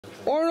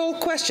Oral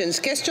questions.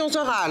 Questions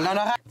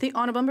orales. The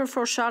Honourable Member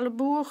for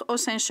Charlesbourg au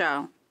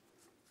Saint-Charles.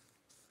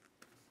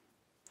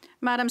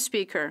 Madam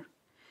Speaker,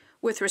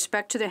 with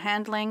respect to the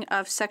handling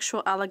of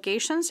sexual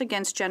allegations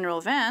against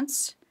General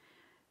Vance,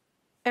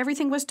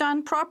 everything was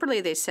done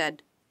properly, they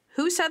said.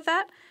 Who said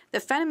that? The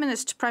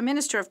feminist Prime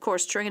Minister, of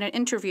course, during an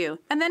interview.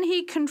 And then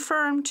he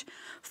confirmed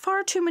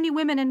far too many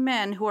women and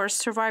men who are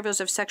survivors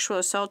of sexual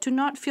assault do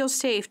not feel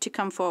safe to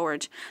come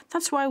forward.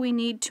 That's why we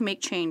need to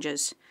make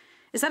changes.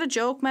 Is that a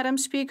joke, Madam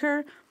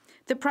Speaker?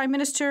 The Prime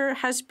Minister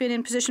has been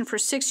in position for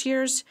 6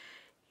 years.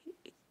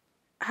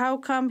 How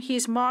come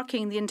he's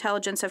mocking the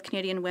intelligence of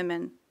Canadian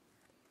women?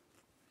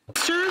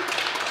 Sir?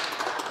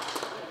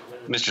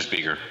 Mr.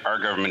 Speaker, our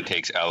government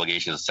takes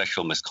allegations of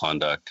sexual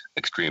misconduct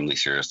extremely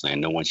seriously,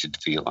 and no one should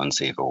feel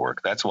unsafe at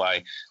work. That's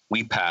why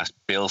we passed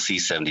Bill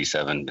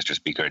C-77, Mr.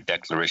 Speaker, a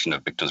declaration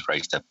of victims'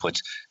 rights that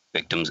puts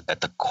victims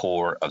at the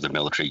core of the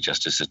military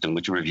justice system,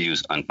 which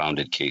reviews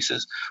unfounded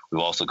cases.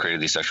 We've also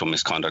created the Sexual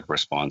Misconduct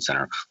Response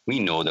Center. We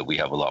know that we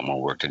have a lot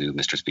more work to do,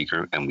 Mr.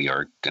 Speaker, and we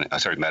are going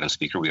to, Madam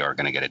Speaker, we are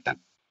going to get it done.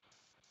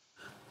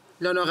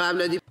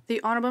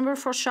 The Honourable Member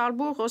for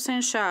Charlesbourg au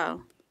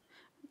Saint-Charles.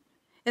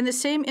 In the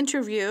same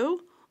interview,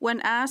 when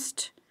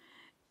asked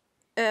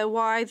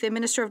why the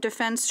Minister of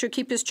Defence should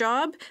keep his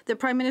job, the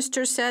Prime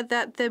Minister said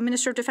that the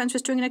Minister of Defence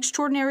was doing an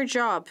extraordinary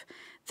job.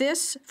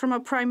 This from a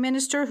Prime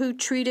Minister who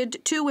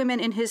treated 2 women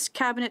in his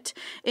cabinet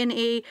in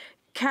a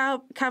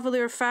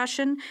cavalier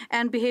fashion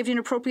and behaved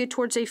inappropriately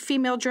towards a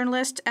female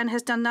journalist and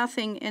has done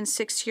nothing in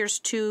 6 years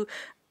to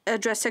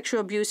address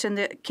sexual abuse in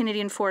the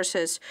Canadian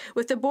Forces.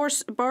 With the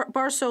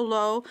bar so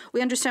low,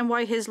 we understand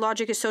why his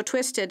logic is so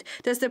twisted.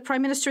 Does the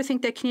Prime Minister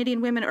think that Canadian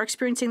women are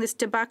experiencing this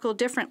debacle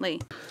differently?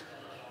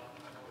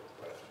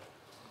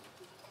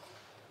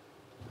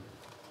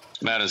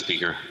 Madam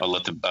Speaker, I'll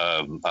let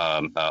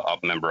the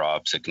member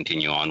opposite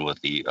continue on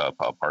with the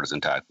partisan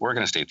attack. We're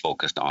going to stay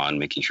focused on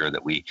making sure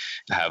that we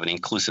have an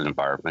inclusive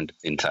environment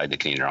inside the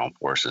Canadian Armed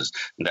Forces.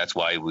 And that's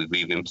why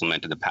we've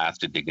implemented the Path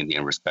to Dignity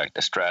and Respect,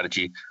 a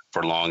strategy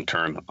for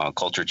long-term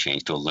culture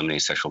change to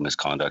eliminate sexual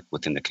misconduct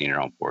within the Canadian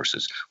Armed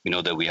Forces. We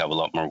know that we have a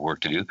lot more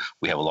work to do.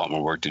 We have a lot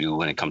more work to do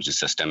when it comes to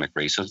systemic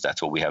racism.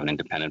 That's what we have an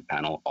independent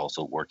panel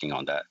also working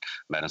on that,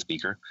 Madam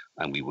Speaker,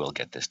 and we will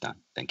get this done.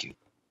 Thank you.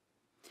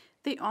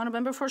 The Honourable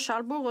Member for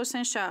Charlesbourg au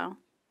Saint-Charles.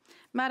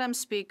 Madam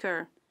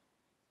Speaker,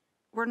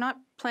 we're not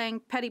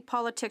playing petty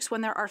politics when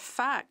there are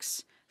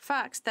facts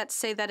that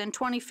say that in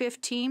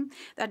 2015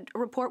 that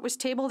report was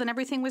tabled and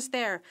everything was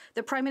there.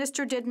 The Prime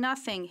Minister did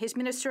nothing. His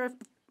Minister of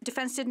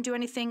Defence didn't do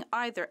anything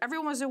either.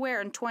 Everyone was aware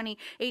in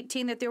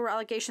 2018 that there were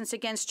allegations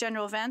against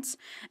General Vance,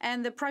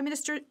 and the Prime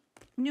Minister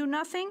knew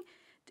nothing.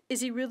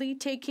 Is he really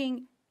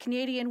taking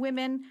Canadian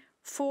women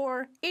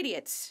for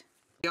idiots?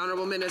 The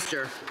Honourable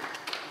Minister.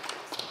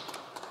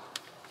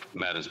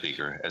 Madam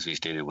Speaker, as we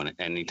stated, when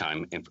any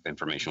time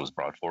information was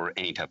brought forward,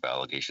 any type of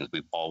allegations,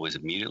 we've always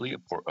immediately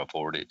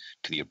forwarded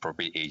to the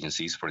appropriate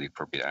agencies for the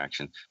appropriate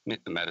action.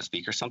 Madam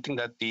Speaker, something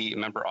that the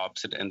member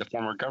opposite and the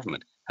former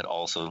government had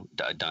also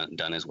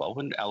done as well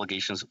when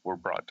allegations were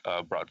brought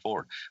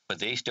forward. But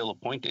they still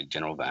appointed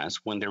General Vance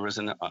when there was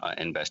an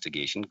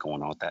investigation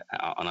going on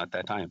at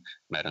that time.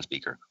 Madam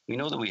Speaker, we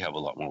know that we have a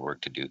lot more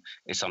work to do.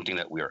 It's something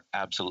that we are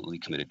absolutely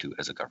committed to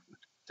as a government.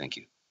 Thank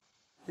you.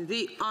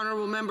 The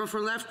Honourable Member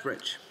for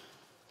Lethbridge.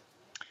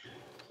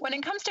 When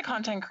it comes to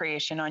content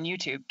creation on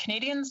YouTube,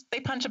 Canadians,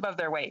 they punch above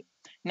their weight.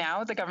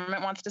 Now the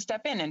government wants to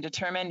step in and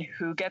determine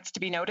who gets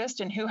to be noticed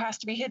and who has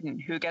to be hidden,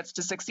 who gets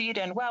to succeed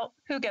and, well,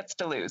 who gets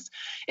to lose.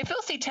 If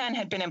Bill C-10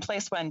 had been in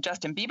place when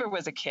Justin Bieber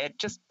was a kid,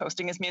 just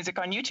posting his music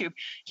on YouTube,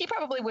 he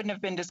probably wouldn't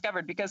have been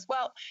discovered because,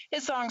 well,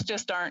 his songs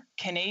just aren't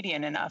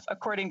Canadian enough,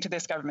 according to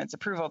this government's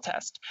approval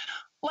test.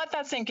 Let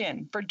that sink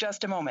in for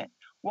just a moment.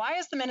 Why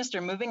is the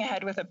minister moving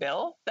ahead with a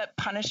bill that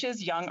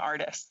punishes young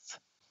artists?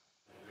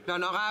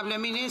 L'Honorable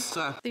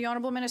Ministre. The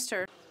Honourable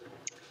Minister.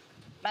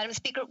 Madam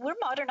Speaker, we're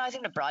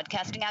modernizing the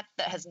Broadcasting Act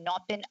that has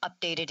not been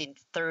updated in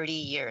 30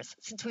 years,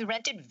 since we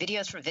rented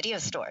videos from video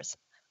stores.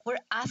 We're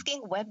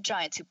asking web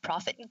giants who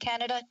profit in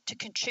Canada to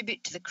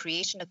contribute to the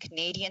creation of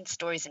Canadian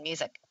stories and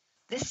music.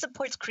 This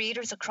supports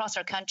creators across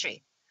our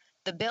country.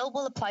 The bill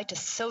will apply to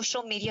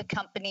social media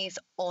companies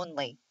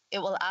only. It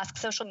will ask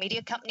social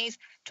media companies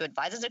to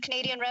advise their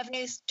Canadian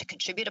revenues, to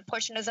contribute a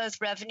portion of those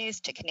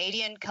revenues to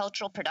Canadian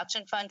cultural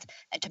production funds,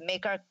 and to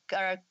make our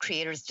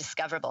creators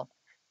discoverable.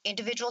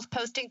 Individuals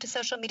posting to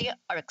social media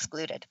are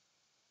excluded.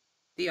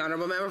 The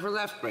Honourable Member for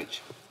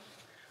Lethbridge.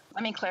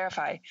 Let me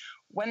clarify.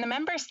 When the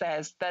member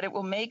says that it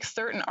will make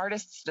certain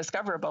artists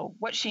discoverable,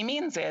 what she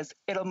means is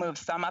it'll move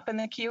some up in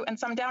the queue and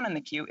some down in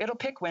the queue. It'll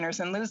pick winners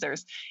and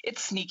losers.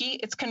 It's sneaky,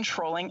 it's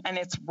controlling, and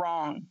it's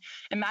wrong.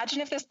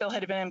 Imagine if this bill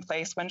had been in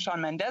place when Shawn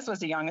Mendes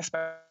was a young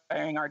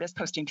aspiring artist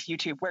posting to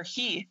YouTube, where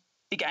he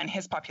began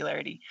his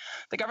popularity.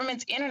 The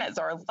government's internet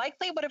czar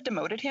likely would have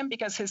demoted him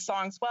because his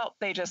songs, well,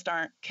 they just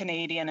aren't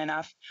Canadian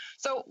enough.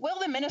 So will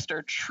the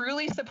minister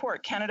truly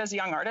support Canada's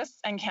young artists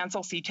and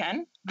cancel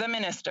C-10? The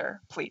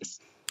minister, please.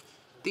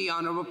 The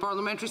Honourable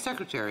Parliamentary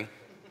Secretary.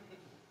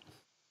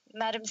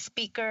 Madam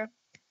Speaker,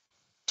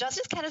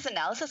 Justice Canada's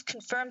analysis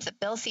confirms that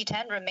Bill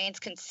C-10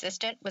 remains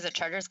consistent with the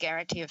Charter's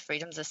guarantee of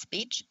freedoms of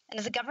speech, and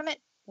as a government,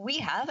 we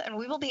have and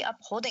we will be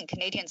upholding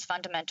Canadians'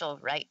 fundamental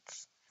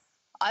rights.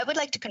 I would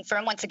like to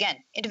confirm once again,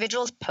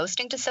 individuals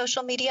posting to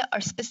social media are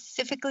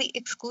specifically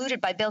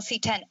excluded by Bill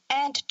C-10,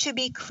 and to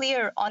be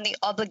clear on the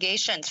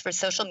obligations for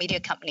social media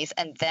companies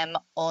and them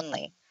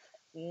only.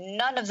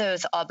 None of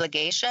those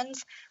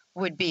obligations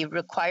would be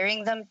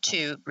requiring them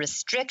to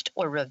restrict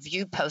or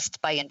review posts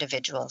by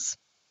individuals.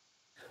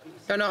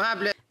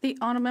 Honorable. The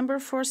honourable member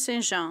for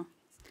Saint-Jean.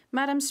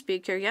 Madam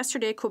Speaker,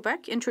 yesterday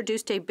Quebec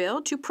introduced a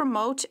bill to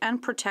promote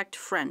and protect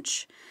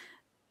French.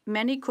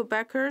 Many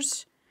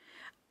Quebecers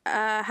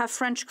have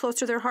French close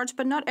to their hearts,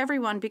 but not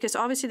everyone, because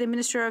obviously the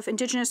Minister of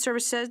Indigenous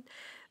Services said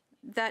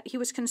that he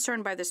was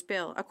concerned by this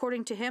bill.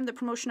 According to him, the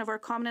promotion of our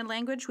common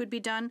language would be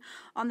done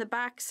on the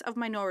backs of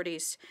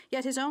minorities.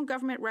 Yet his own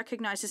government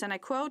recognizes, and I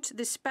quote,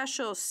 the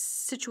special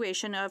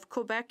situation of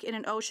Quebec in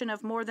an ocean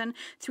of more than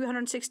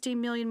 360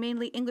 million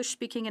mainly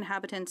English-speaking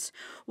inhabitants.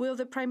 Will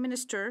the Prime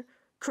Minister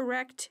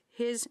correct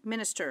his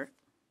minister?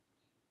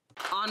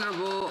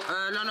 Honorable,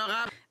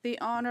 l'honorable. The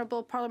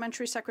Honourable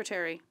Parliamentary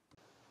Secretary.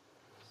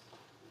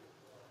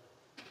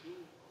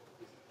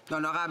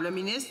 L'honorable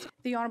ministre.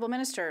 The Honourable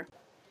Minister.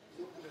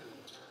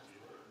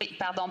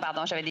 Pardon,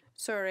 j'avais des...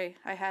 Sorry,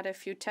 I had a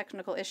few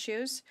technical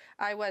issues.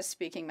 I was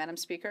speaking, Madam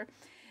Speaker.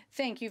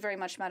 Thank you very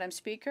much, Madam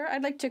Speaker.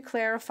 I'd like to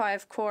clarify,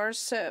 of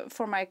course,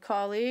 for my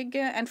colleague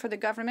and for the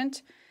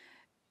government,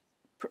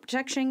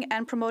 protecting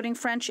and promoting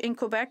French in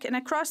Quebec and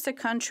across the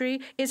country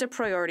is a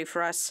priority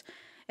for us.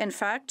 In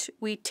fact,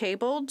 we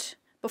tabled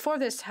before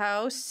this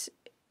House,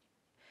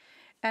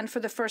 and for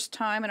the first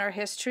time in our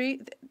history,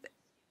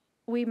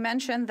 we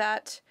mentioned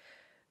that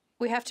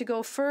we have to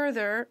go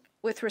further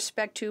with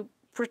respect to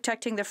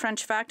protecting the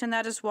French fact, and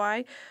that is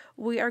why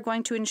we are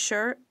going to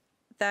ensure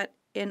that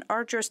in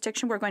our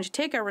jurisdiction we're going to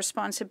take our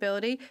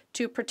responsibility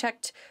to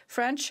protect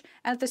French,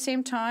 and at the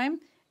same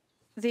time,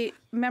 the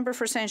member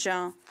for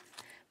Saint-Jean.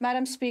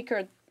 Madam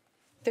Speaker,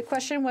 the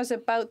question was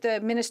about the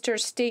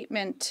minister's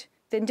statement,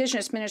 the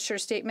Indigenous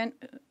minister's statement,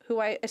 who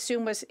I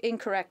assume was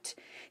incorrect.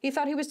 He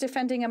thought he was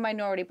defending a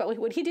minority, but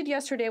what he did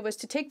yesterday was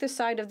to take the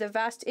side of the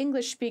vast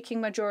English-speaking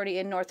majority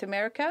in North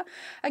America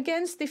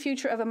against the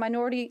future of a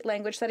minority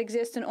language that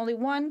exists in only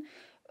one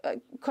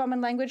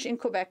common language in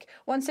Quebec.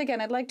 Once again,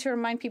 I'd like to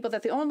remind people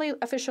that the only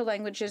official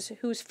languages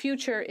whose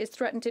future is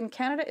threatened in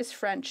Canada is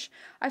French.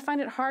 I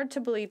find it hard to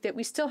believe that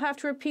we still have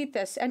to repeat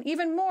this, and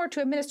even more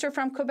to a minister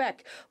from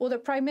Quebec. Will the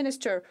Prime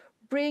Minister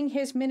bring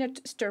his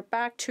minister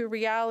back to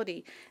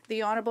reality?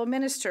 The Honourable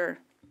Minister.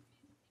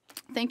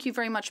 Thank you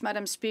very much,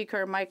 Madam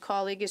Speaker. My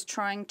colleague is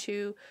trying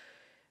to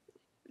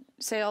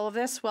say all of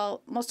this.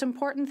 Well, most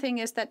important thing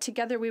is that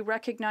together we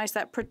recognize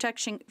that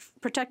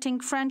protecting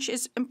French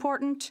is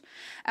important,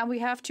 and we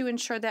have to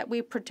ensure that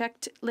we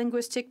protect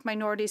linguistic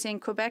minorities in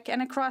Quebec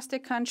and across the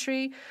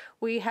country.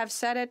 We have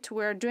said it.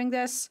 We're doing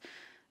this.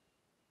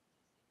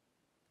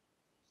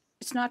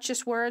 It's not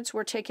just words.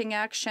 We're taking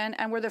action,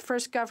 and we're the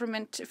first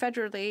government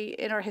federally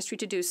in our history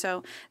to do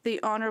so.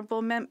 The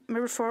Honourable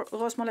Member for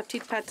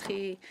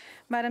Rosemont-la-Petite-Patrie.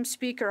 Madam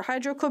Speaker,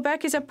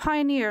 Hydro-Quebec is a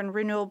pioneer in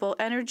renewable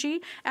energy,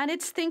 and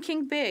it's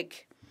thinking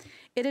big.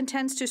 It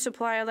intends to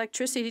supply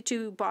electricity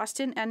to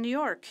Boston and New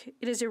York.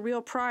 It is a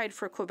real pride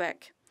for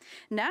Quebec.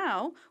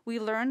 Now, we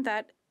learned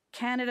that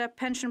Canada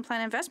Pension Plan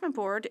Investment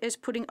Board is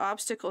putting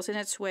obstacles in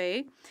its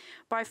way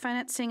by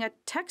financing a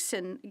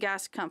Texan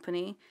gas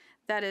company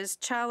that is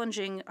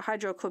challenging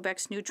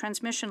Hydro-Quebec's new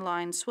transmission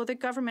lines. Will the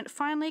government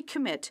finally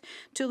commit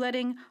to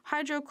letting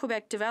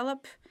Hydro-Quebec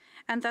develop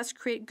and thus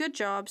create good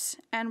jobs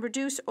and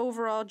reduce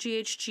overall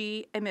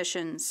GHG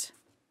emissions?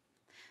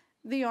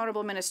 The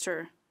Honourable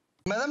Minister.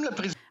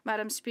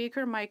 Madam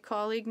Speaker, my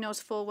colleague knows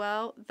full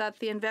well that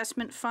the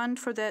investment fund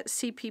for the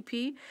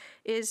CPP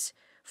is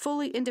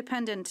fully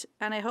independent,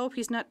 and I hope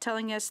he's not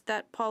telling us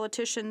that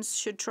politicians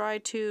should try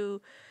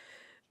to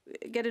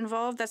get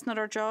involved. That's not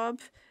our job.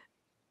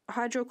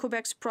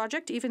 Hydro-Quebec's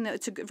project, even though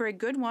it's a very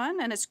good one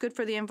and it's good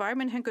for the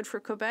environment and good for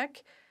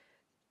Quebec,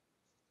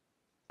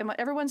 and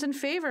everyone's in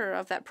favor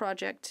of that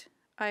project,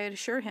 I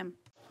assure him.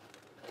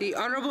 The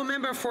Honourable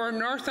Member for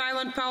North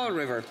Island Powell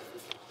River.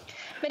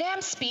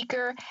 Madam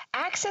Speaker,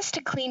 access to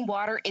clean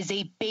water is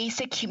a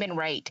basic human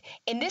right.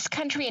 In this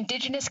country,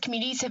 Indigenous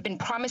communities have been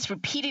promised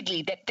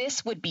repeatedly that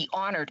this would be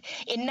honored.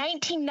 In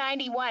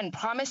 1991,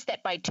 promised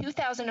that by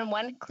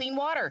 2001, clean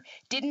water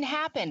didn't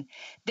happen.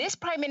 This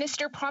Prime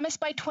Minister promised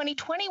by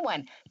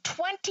 2021.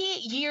 20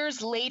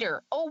 years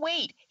later, oh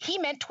wait, he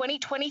meant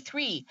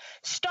 2023.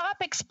 Stop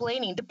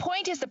explaining. The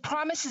point is the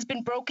promise has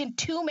been broken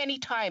too many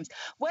times.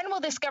 When will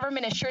this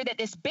government assure that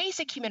this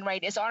basic human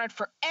right is honored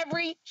for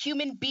every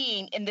human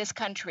being in this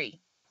country?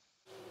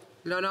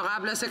 The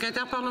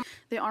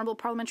Honourable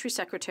Parliamentary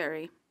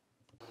Secretary.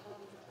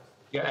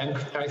 Yeah, and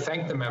I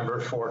thank the member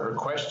for her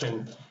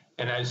question.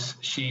 And as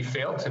she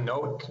failed to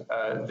note,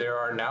 there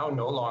are now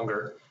no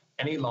longer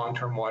any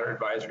long-term water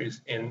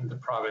advisories in the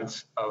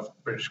province of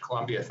British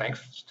Columbia,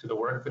 thanks to the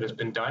work that has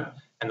been done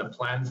and the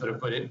plans that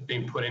have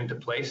been put into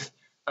place.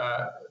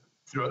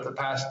 throughout the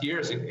past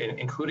years,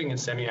 including in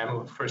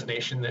Semiahmoo First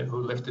Nation who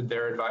lifted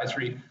their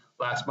advisory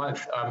last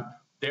month.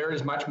 There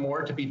is much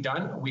more to be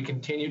done. We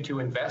continue to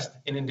invest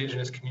in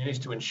Indigenous communities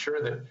to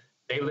ensure that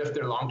they lift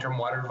their long-term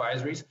water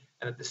advisories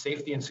and that the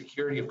safety and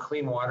security of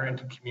clean water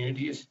into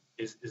communities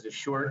is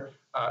assured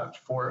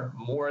for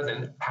more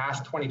than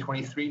past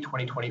 2023,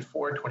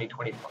 2024,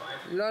 2025.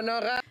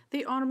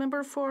 The honourable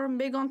member for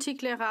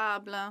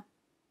Mégantic-l'Érable.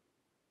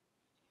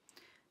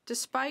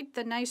 Despite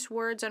the nice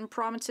words and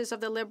promises of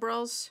the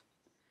Liberals,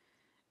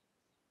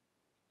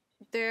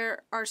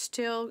 there are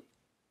still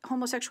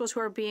homosexuals who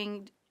are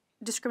being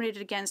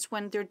discriminated against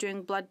when they're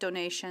doing blood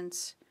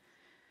donations.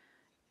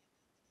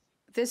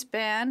 This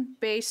ban,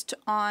 based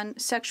on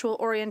sexual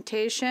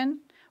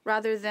orientation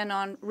rather than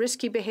on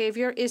risky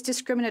behavior, is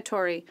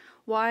discriminatory.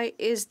 Why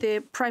is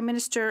the Prime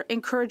Minister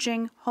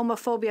encouraging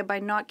homophobia by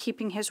not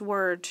keeping his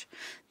word?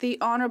 The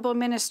Honourable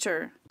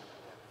Minister.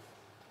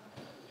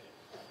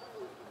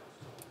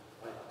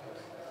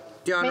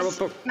 The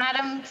Honourable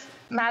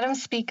Madam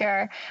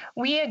Speaker,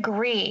 we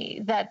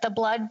agree that the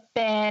blood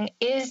ban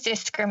is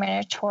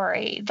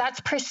discriminatory.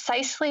 That's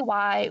precisely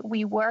why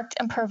we worked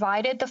and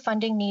provided the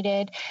funding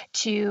needed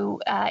to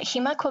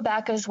HEMA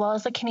Quebec as well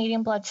as the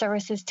Canadian Blood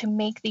Services to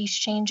make these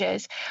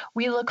changes.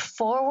 We look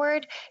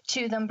forward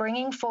to them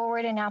bringing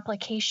forward an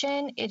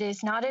application. It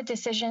is not a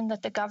decision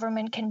that the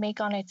government can make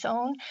on its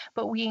own,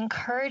 but we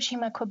encourage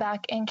HEMA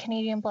Quebec and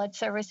Canadian Blood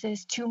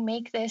Services to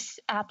make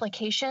this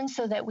application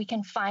so that we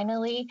can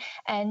finally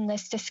end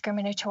this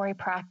discriminatory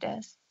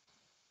practice.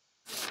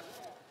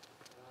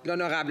 The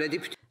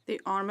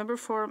honourable member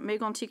for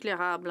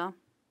Mégantic-l'Érable.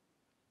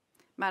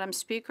 Madam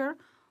Speaker,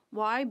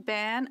 why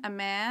ban a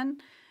man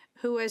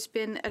who has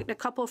been a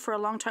couple for a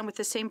long time with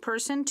the same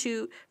person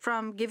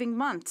from giving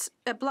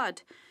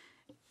blood?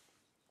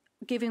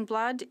 Giving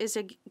blood is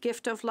a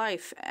gift of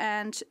life,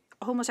 and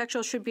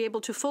homosexuals should be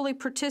able to fully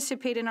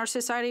participate in our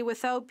society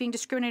without being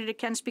discriminated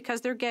against because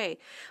they're gay.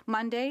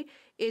 Monday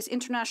is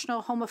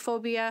International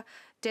Homophobia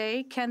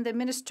Day. Can the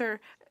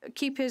minister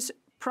keep his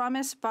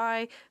promise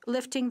by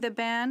lifting the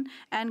ban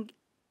and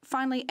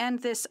finally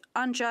end this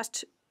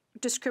unjust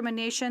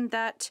discrimination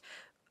that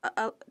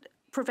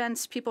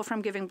prevents people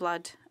from giving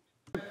blood?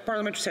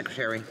 Parliamentary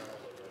Secretary.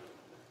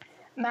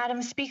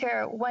 Madam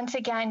Speaker, once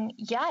again,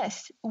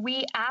 yes,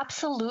 we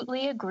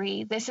absolutely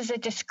agree. This is a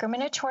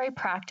discriminatory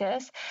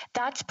practice.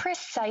 That's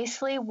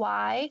precisely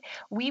why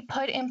we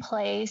put in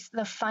place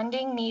the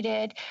funding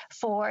needed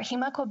for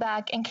HEMA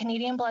Quebec and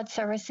Canadian Blood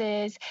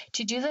Services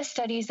to do the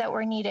studies that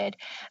were needed.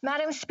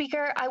 Madam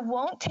Speaker, I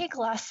won't take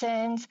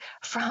lessons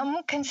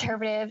from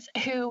Conservatives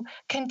who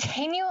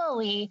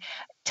continually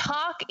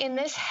talk in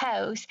this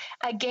House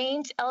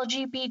against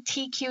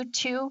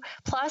LGBTQ2+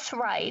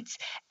 rights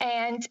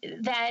and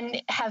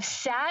then have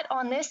sat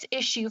on this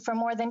issue for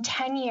more than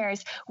 10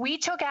 years. We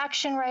took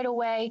action right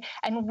away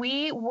and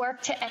we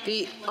worked to end.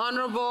 The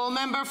honourable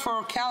member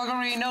for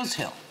Calgary-Nose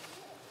Hill.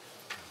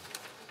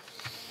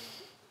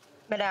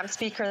 Madam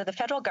Speaker, the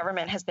federal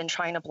government has been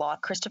trying to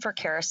block Christopher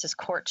Karras'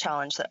 court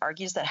challenge that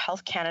argues that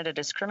Health Canada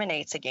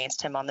discriminates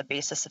against him on the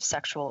basis of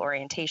sexual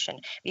orientation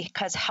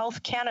because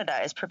Health Canada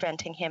is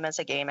preventing him as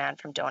a gay man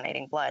from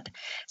donating blood.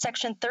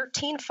 Section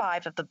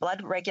 13.5 of the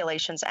Blood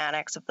Regulations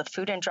Annex of the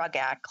Food and Drug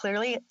Act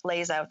clearly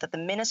lays out that the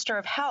Minister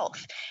of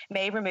Health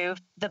may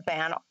remove the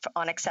ban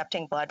on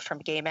accepting blood from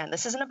gay men.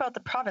 This isn't about the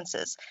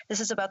provinces.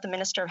 This is about the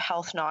Minister of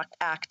Health not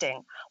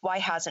acting. Why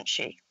hasn't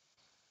she?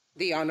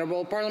 The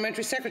Honourable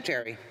Parliamentary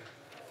Secretary.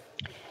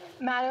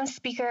 Madam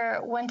Speaker,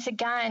 once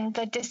again,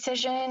 the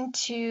decision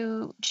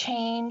to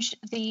change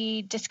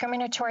the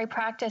discriminatory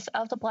practice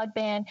of the blood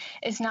ban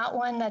is not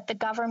one that the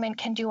government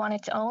can do on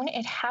its own.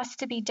 It has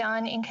to be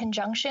done in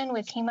conjunction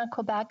with HEMA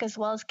Quebec as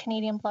well as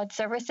Canadian Blood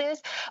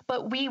Services.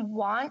 But we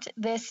want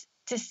this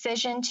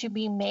decision to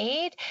be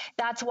made.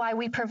 That's why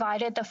we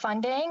provided the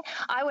funding.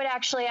 I would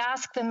actually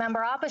ask the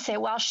member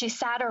opposite, while she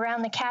sat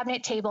around the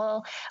cabinet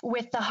table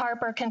with the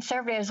Harper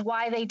Conservatives,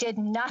 why they did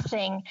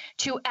nothing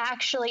to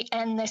actually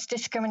end this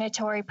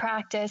discriminatory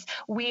practice.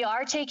 We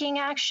are taking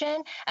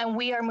action and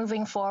we are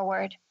moving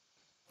forward.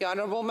 The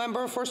honourable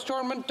member for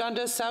Stormont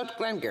Dundas South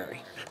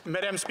Glengarry.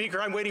 Madam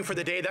Speaker, I'm waiting for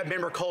the day that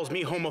member calls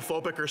me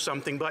homophobic or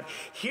something, but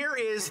here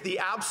is the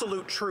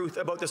absolute truth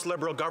about this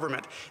Liberal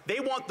government. They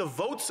want the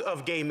votes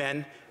of gay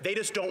men, they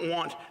just don't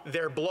want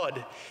their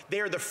blood.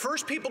 They are the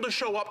first people to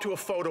show up to a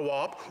photo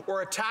op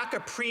or attack a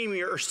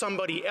premier or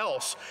somebody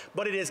else,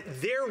 but it is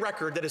their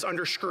record that is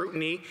under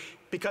scrutiny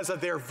because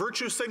of their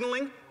virtue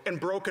signaling and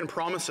broken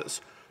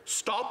promises.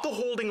 Stop the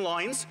holding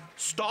lines,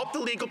 stop the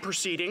legal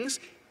proceedings,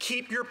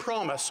 keep your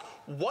promise.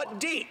 What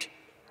date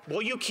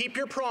will you keep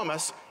your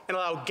promise and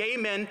allow gay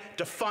men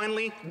to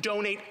finally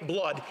donate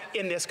blood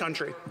in this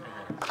country?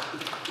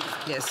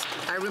 Yes,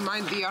 I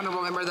remind the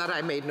honourable member that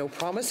I made no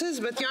promises,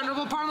 but the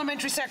honourable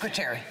Parliamentary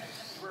Secretary.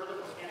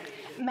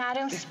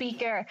 Madam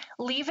Speaker,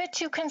 leave it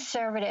to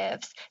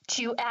Conservatives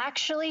to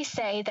actually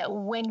say that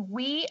when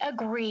we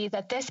agree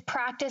that this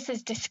practice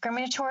is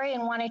discriminatory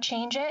and want to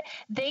change it,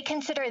 they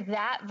consider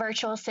that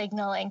virtual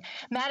signaling.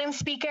 Madam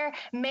Speaker,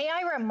 may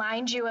I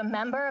remind you, a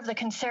member of the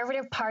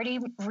Conservative Party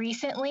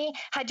recently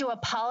had to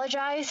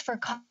apologize for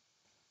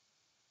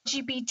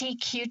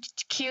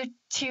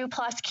LGBTQ2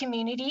 plus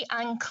community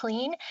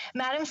unclean.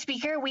 Madam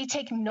Speaker, we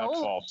take no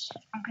loss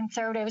from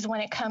Conservatives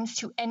when it comes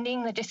to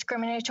ending the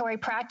discriminatory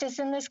practice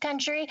in this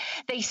country.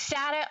 They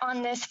sat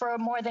on this for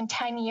more than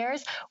 10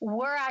 years.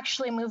 We're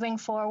actually moving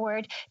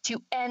forward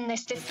to end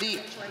this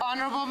discriminatory. The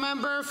honourable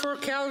member for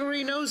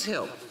Calgary-Nose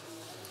Hill.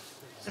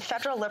 The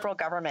federal Liberal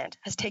government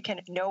has taken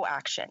no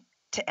action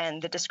to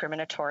end the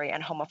discriminatory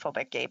and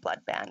homophobic gay blood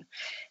ban.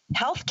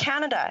 Health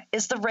Canada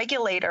is the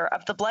regulator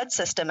of the blood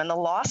system, and the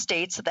law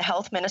states that the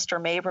health minister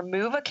may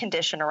remove a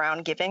condition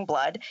around giving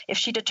blood if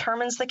she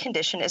determines the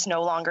condition is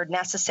no longer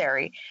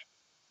necessary.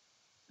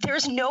 There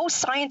is no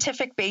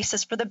scientific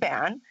basis for the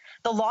ban.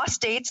 The law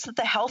states that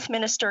the health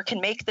minister can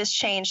make this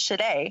change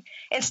today.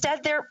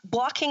 Instead, they're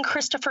blocking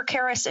Christopher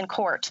Karras in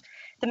court.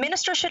 The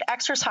minister should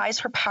exercise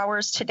her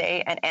powers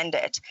today and end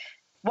it.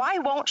 Why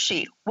won't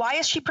she? Why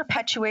is she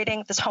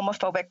perpetuating this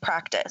homophobic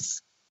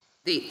practice?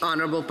 The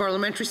Honourable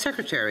Parliamentary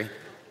Secretary.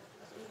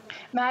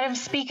 Madam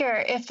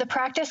Speaker, if the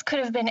practice could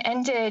have been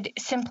ended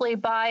simply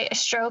by a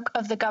stroke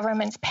of the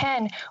government's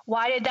pen,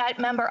 why did that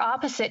member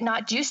opposite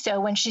not do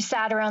so when she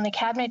sat around the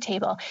cabinet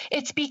table?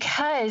 It's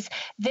because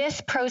this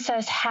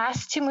process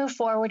has to move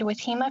forward with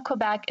HEMA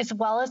Quebec as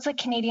well as the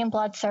Canadian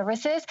Blood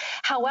Services.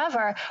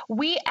 However,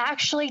 we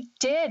actually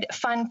did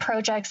fund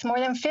projects,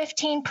 more than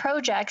 15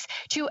 projects,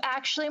 to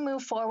actually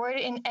move forward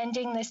in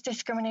ending this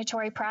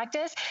discriminatory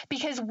practice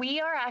because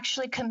we are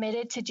actually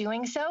committed to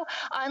doing so,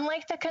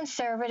 unlike the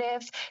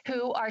Conservatives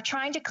who are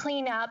trying to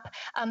clean up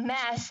a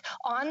mess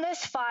on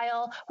this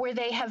file where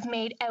they have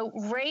made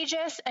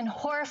outrageous and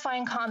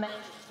horrifying comments.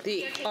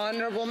 The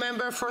honourable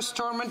member for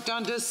Stormont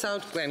Dundas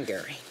South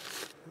Glengarry.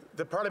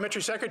 The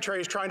parliamentary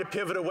secretary is trying to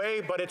pivot away,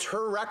 but it's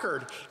her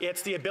record.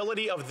 It's the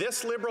ability of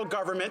this Liberal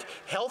government,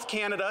 Health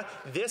Canada,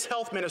 this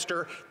health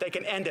minister, that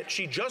can end it.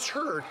 She just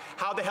heard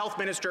how the health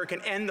minister can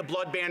end the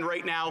blood ban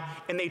right now,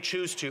 and they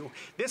choose to.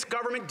 This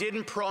government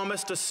didn't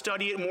promise to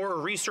study it more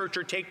or research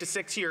or take to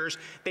 6 years.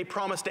 They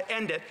promised to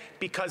end it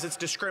because it's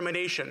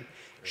discrimination.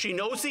 She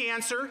knows the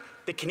answer.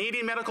 The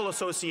Canadian Medical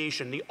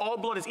Association, the All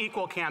Blood is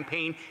Equal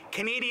campaign,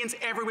 Canadians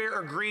everywhere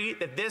agree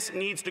that this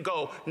needs to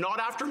go. Not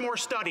after more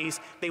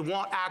studies, they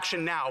want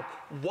action now.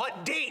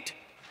 What date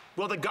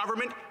will the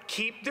government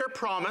keep their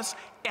promise,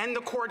 end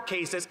the court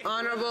cases?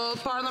 Honourable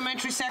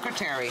Parliamentary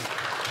Secretary.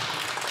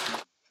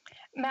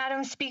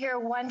 Madam Speaker,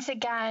 once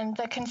again,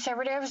 the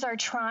Conservatives are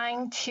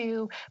trying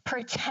to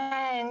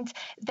pretend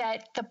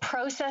that the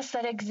process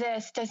that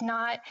exists does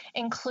not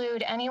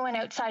include anyone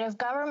outside of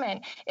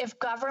government. If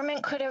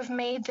government could have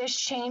made this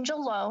change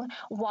alone,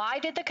 why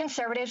did the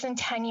Conservatives in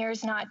 10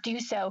 years not do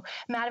so?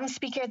 Madam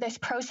Speaker, this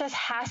process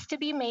has to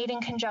be made in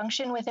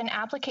conjunction with an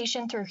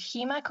application through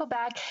HEMA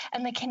Quebec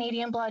and the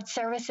Canadian Blood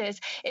Services.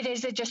 It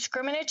is a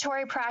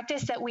discriminatory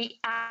practice that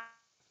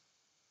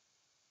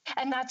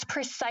and that's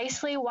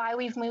precisely why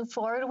we've moved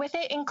forward with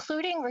it,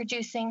 including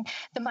reducing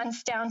the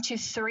months down to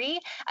 3.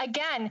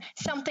 Again,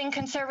 something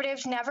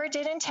Conservatives never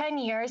did in 10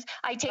 years.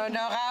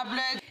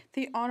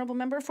 The honourable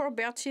member for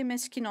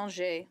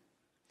Berthier-Mesquinongé.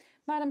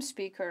 Madam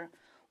Speaker,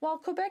 while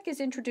Quebec is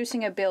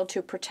introducing a bill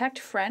to protect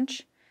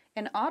French,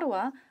 in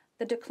Ottawa,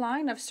 the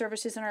decline of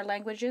services in our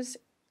languages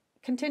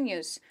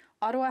continues.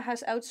 Ottawa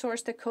has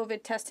outsourced the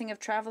COVID testing of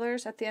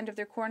travellers at the end of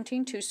their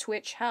quarantine to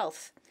Switch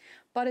Health,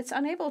 but it's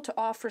unable to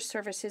offer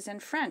services in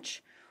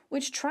French,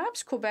 which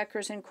traps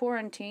Quebecers in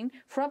quarantine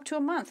for up to a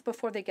month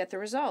before they get the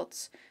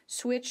results.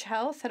 Switch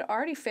Health had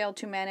already failed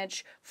to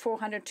manage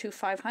 400 to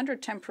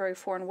 500 temporary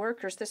foreign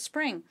workers this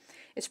spring.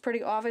 It's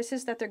pretty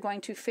obvious that they're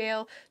going to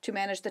fail to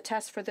manage the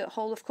test for the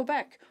whole of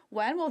Quebec.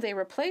 When will they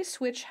replace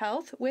Switch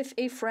Health with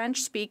a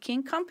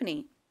French-speaking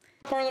company?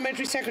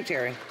 Parliamentary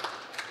Secretary.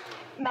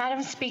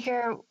 Madam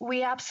Speaker,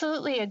 we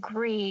absolutely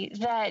agree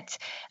that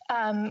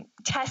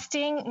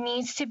testing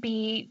needs to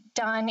be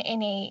done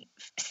in a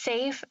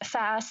safe,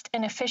 fast,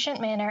 and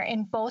efficient manner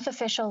in both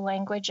official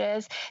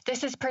languages.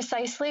 This is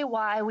precisely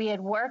why we had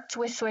worked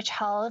with Switch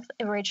Health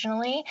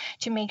originally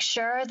to make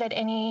sure that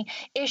any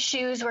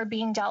issues were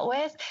being dealt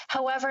with.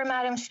 However,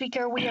 Madam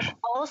Speaker, we have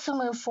also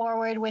moved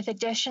forward with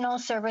additional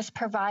service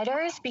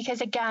providers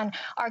because, again,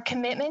 our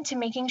commitment to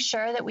making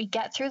sure that we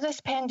get through this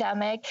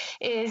pandemic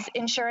is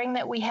ensuring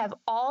that we have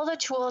all the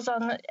tools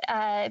on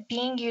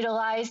being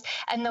utilized,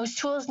 and those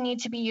tools need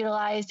to be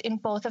utilized in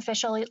both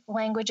official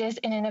languages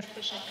in an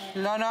efficient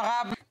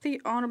manner.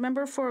 The honourable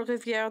member for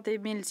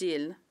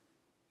Rivière-des-Mille-Îles.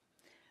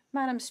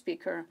 Madam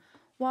Speaker,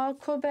 while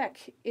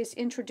Quebec is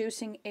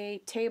introducing a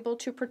table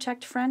to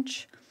protect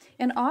French,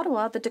 in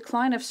Ottawa the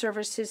decline of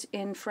services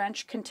in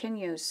French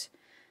continues.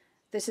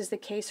 This is the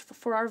case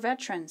for our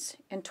veterans.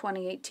 In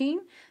 2018,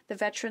 the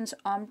Veterans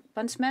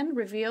Ombudsman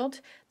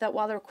revealed that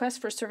while the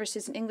request for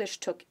services in English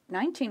took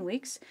 19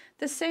 weeks,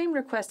 the same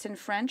request in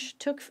French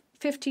took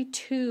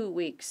 52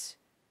 weeks.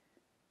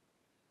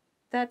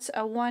 That's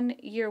a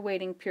 1-year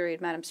waiting period,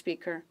 Madam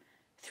Speaker.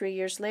 3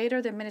 years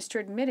later, the minister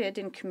admitted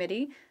in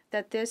committee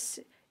that this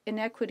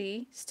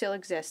inequity still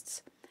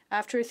exists.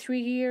 After 3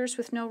 years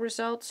with no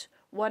results,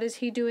 what is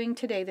he doing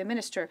today, the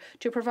minister,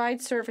 to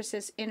provide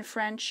services in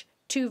French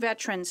to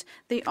veterans?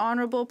 The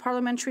Honourable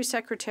Parliamentary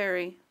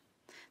Secretary.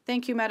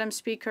 Thank you, Madam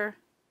Speaker.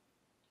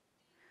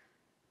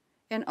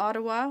 In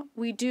Ottawa,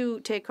 we do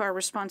take our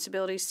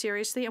responsibilities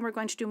seriously, and we're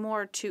going to do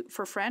more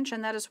for French,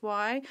 and that is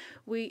why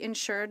we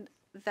ensured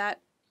that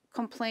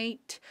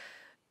complaint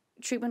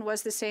treatment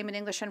was the same in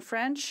English and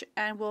French,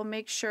 and we'll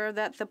make sure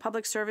that the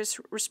public service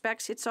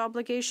respects its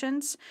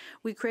obligations.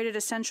 We created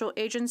a central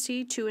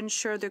agency to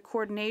ensure the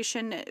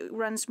coordination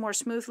runs more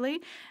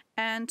smoothly,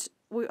 and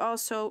we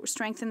also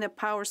strengthen the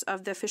powers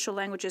of the Official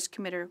Languages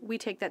Committee. We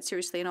take that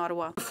seriously in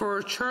Ottawa.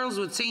 For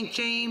Charleswood, St.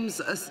 James,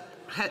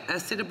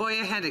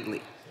 Assiniboia,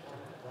 Headingley.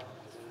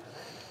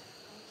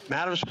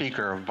 Madam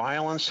Speaker,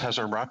 violence has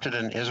erupted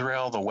in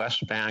Israel, the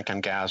West Bank,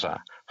 and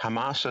Gaza.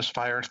 Hamas has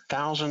fired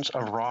thousands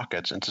of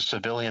rockets into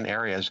civilian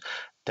areas,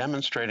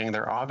 demonstrating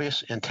their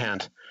obvious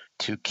intent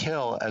to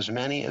kill as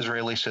many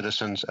Israeli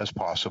citizens as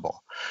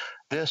possible.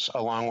 This,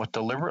 along with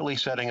deliberately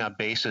setting up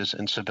bases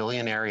in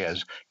civilian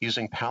areas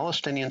using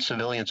Palestinian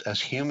civilians as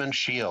human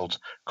shields,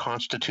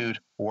 constitute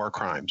war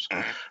crimes.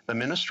 The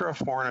Minister of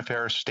Foreign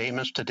Affairs'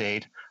 statements to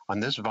date on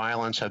this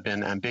violence have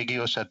been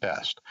ambiguous at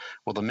best.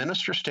 Will the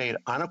minister state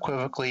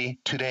unequivocally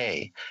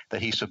today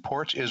that he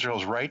supports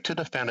Israel's right to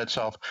defend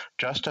itself,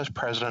 just as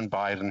President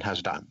Biden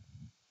has done?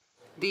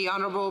 The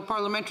Honourable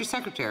Parliamentary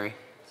Secretary.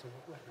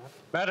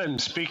 Madam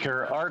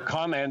Speaker, our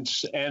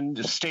comments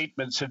and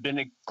statements have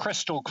been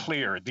crystal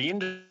clear. The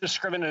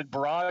indiscriminate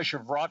barrage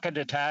of rocket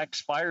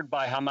attacks fired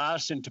by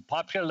Hamas into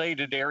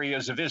populated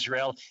areas of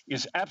Israel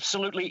is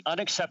absolutely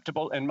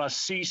unacceptable and must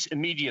cease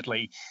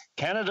immediately.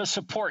 Canada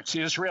supports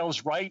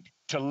Israel's right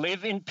to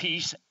live in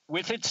peace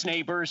with its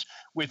neighbors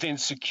within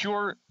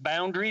secure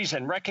boundaries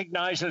and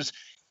recognizes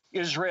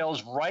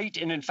Israel's right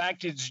and, in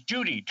fact, its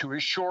duty to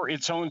assure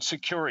its own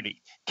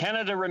security.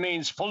 Canada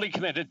remains fully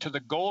committed to the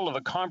goal of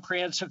a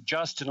comprehensive,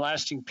 just, and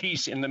lasting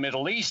peace in the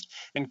Middle East,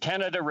 and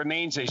Canada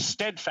remains a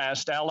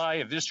steadfast ally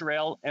of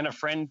Israel and a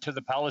friend to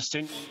the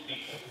Palestinians.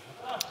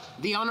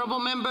 The Honourable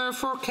Member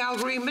for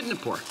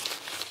Calgary-Midnaport.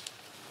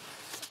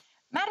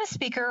 Madam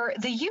Speaker,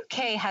 the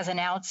UK has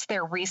announced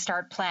their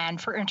restart plan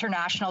for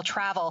international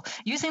travel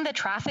using the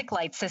traffic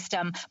light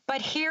system.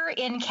 But here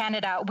in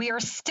Canada, we are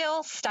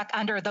still stuck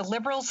under the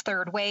Liberals'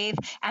 third wave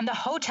and the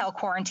hotel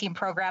quarantine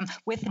program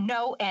with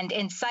no end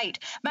in sight.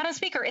 Madam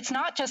Speaker, it's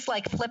not just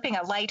like flipping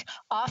a light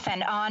off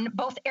and on.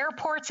 Both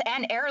airports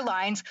and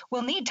airlines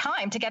will need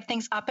time to get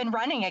things up and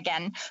running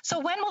again. So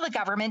when will the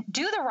government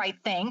do the right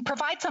thing,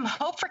 provide some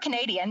hope for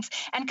Canadians,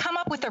 and come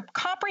up with a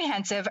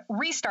comprehensive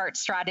restart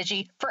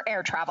strategy for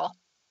air travel?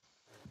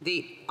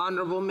 The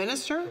Honourable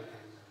Minister.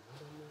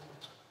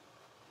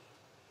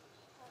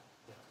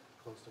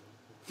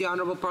 The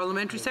Honourable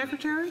Parliamentary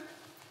Secretary.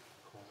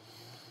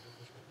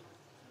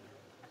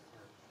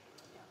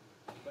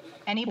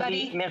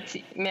 Anybody?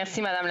 Merci,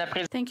 Madame la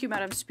Présidente. Thank you,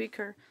 Madam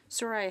Speaker.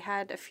 Sorry, I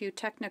had a few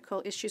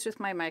technical issues with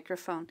my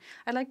microphone.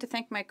 I'd like to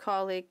thank my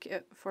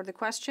colleague for the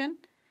question.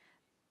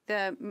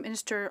 The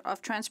Minister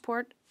of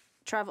Transport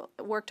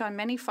worked on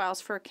many files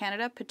for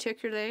Canada,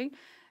 particularly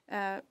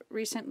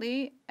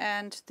recently,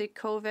 and the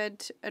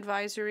COVID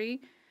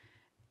advisory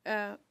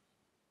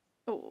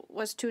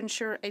was to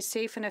ensure a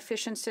safe and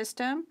efficient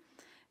system.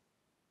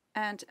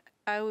 And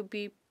I would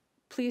be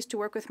pleased to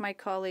work with my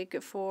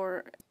colleague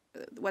for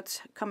what's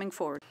coming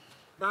forward.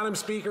 Madam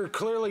Speaker,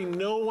 clearly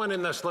no one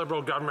in this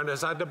Liberal government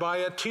has had to buy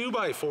a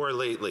 2x4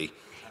 lately.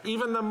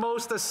 Even the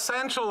most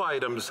essential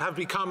items have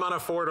become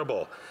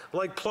unaffordable,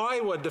 like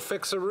plywood to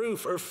fix a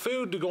roof or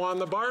food to go on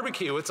the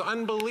barbecue. It's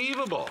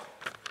unbelievable.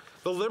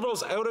 The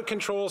Liberals'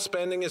 out-of-control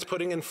spending is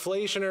putting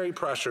inflationary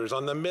pressures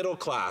on the middle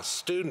class,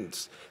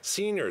 students,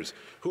 seniors,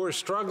 who are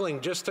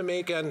struggling just to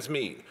make ends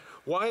meet.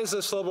 Why is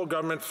this Liberal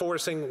government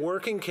forcing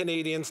working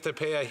Canadians to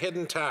pay a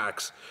hidden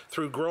tax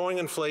through growing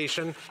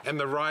inflation and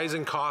the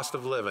rising cost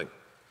of living?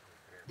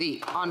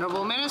 The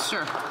Honourable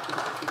Minister.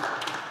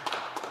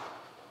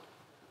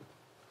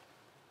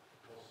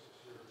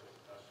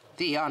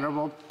 The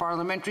Honourable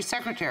Parliamentary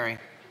Secretary.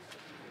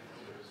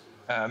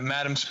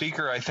 Madam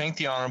Speaker, I thank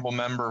the honourable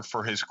member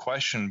for his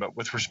question, but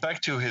with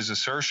respect to his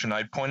assertion,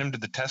 I'd point him to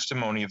the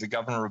testimony of the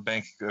Governor of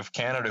Bank of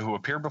Canada, who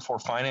appeared before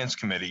Finance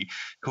Committee,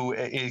 who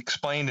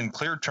explained in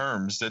clear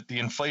terms that the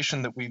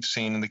inflation that we've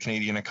seen in the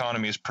Canadian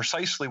economy is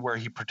precisely where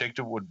he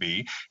predicted would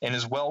be and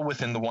is well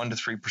within the 1% to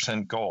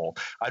 3% goal.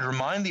 I'd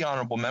remind the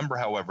honourable member,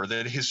 however,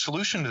 that his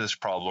solution to this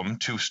problem,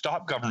 to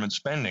stop government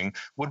spending,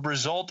 would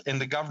result in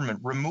the government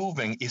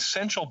removing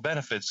essential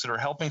benefits that are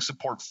helping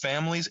support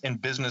families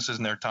and businesses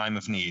in their time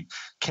of need.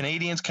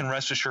 Canadians can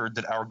rest assured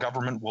that our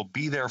government will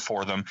be there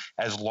for them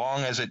as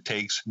long as it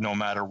takes, no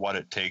matter what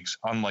it takes,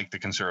 unlike the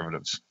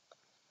Conservatives.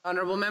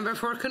 Honourable Member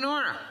for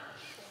Kenora.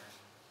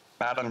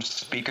 Madam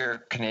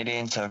Speaker,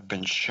 Canadians have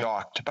been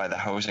shocked by the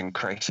housing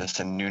crisis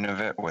in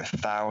Nunavut, with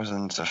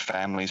thousands of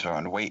families are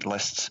on wait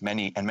lists.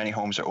 Many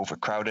homes are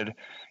overcrowded,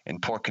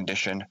 in poor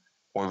condition,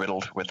 or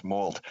riddled with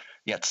mold.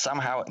 Yet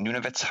somehow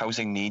Nunavut's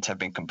housing needs have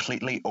been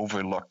completely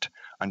overlooked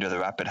under the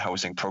Rapid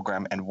Housing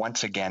Program and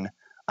once again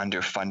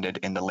underfunded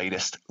in the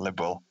latest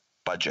Liberal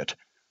budget.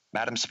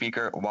 Madam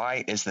Speaker,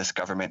 why is this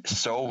government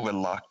so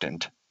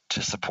reluctant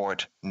to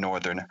support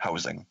Northern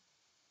housing?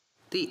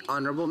 The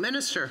Honourable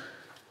Minister.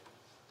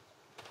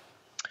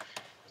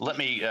 Let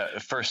me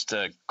first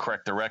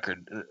correct the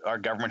record. Our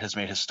government has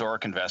made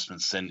historic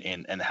investments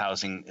in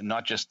housing,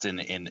 not just in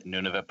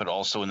Nunavut, but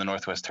also in the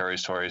Northwest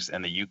Territories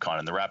and the Yukon.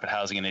 In the Rapid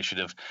Housing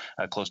Initiative,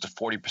 close to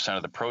 40%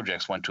 of the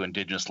projects went to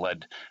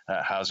Indigenous-led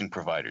housing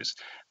providers.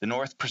 The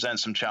North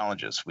presents some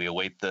challenges. We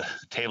await the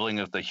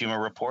tabling of the HUMA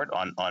report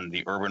on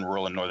the urban,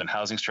 rural, and northern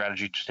housing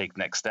strategy to take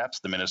next steps.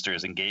 The minister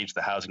has engaged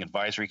the Housing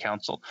Advisory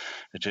Council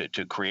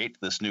to create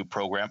this new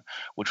program,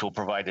 which will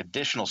provide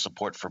additional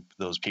support for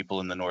those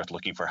people in the North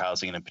looking for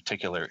housing, and in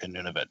particular in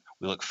Nunavut.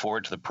 We look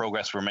forward to the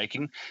progress we're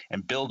making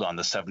and build on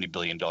the $70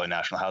 billion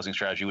national housing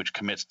strategy, which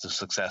commits to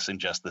success in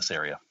just this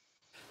area.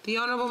 The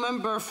Honourable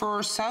Member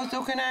for South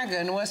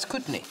Okanagan and West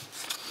Kootenay.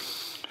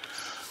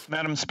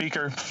 Madam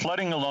Speaker,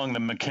 flooding along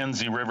the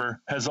Mackenzie River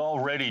has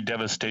already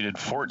devastated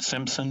Fort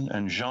Simpson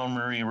and Jean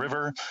Marie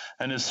River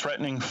and is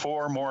threatening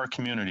 4 more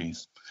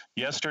communities.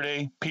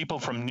 Yesterday, people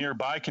from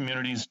nearby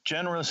communities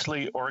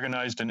generously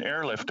organized an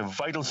airlift of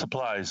vital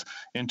supplies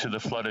into the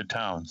flooded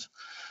towns.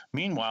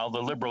 Meanwhile,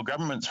 the Liberal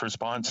government's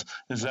response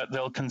is that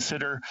they'll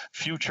consider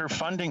future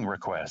funding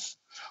requests.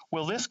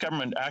 Will this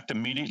government act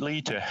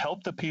immediately to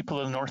help the people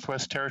of the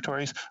Northwest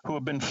Territories who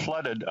have been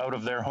flooded out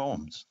of their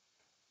homes?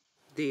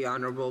 The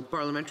Honourable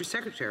Parliamentary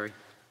Secretary.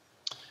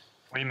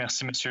 Oui,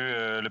 merci,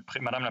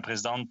 Madame la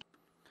Présidente.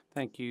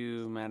 Thank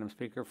you, Madam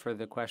Speaker, for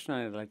the question.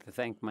 I'd like to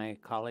thank my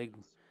colleague.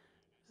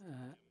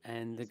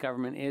 And the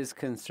government is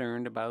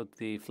concerned about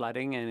the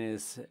flooding and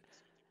is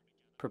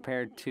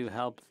prepared to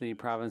help the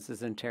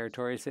provinces and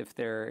territories if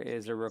there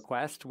is a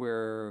request.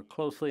 We're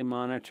closely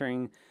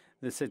monitoring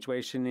the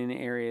situation in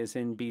areas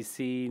in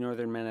BC,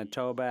 northern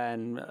Manitoba,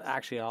 and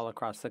actually all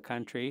across the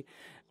country.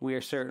 We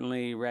are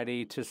certainly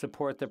ready to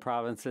support the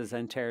provinces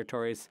and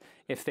territories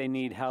if they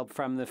need help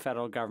from the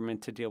federal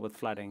government to deal with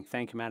flooding.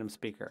 Thank you, Madam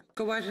Speaker.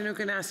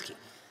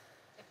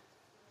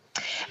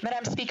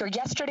 Madam Speaker,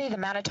 yesterday the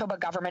Manitoba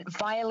government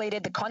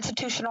violated the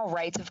constitutional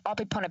rights of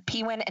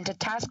Apipunapiwin and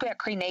Tatasqueyak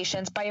Cree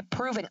Nations by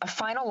approving a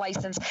final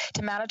license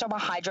to Manitoba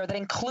Hydro that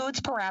includes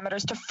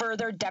parameters to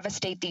further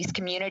devastate these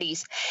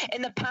communities.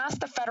 In the past,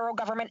 the federal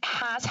government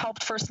has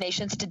helped First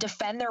Nations to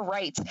defend their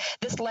rights.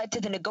 This led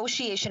to the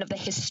negotiation of the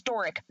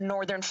historic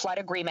Northern Flood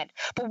Agreement.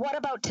 But what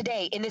about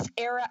today, in this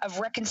era of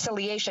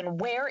reconciliation?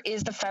 Where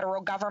is the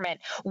federal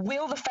government?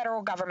 Will the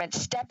federal government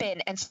step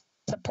in and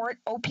support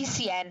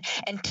OPCN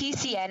and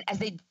TCN as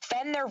they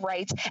defend their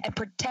rights and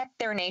protect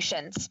their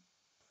nations?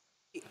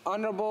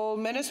 Honourable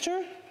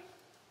Minister.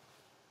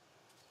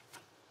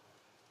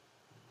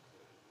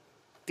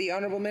 The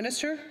Honourable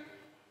Minister.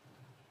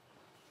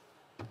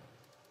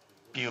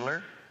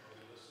 Bueller.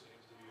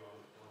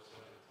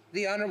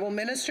 The Honourable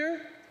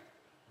Minister.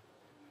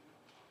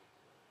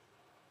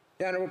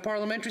 The Honourable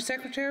Parliamentary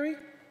Secretary.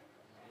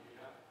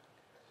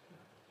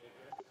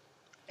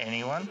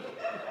 Anyone?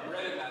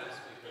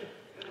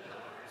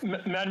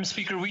 Madam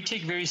Speaker, we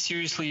take very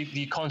seriously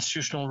the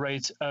constitutional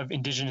rights of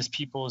Indigenous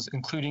peoples,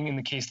 including in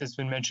the case that's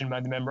been mentioned by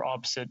the member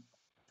opposite.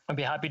 I'd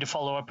be happy to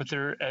follow up with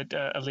her at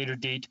a later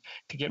date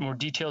to get more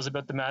details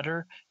about the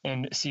matter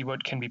and see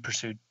what can be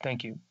pursued.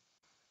 Thank you.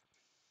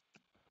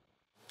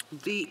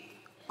 The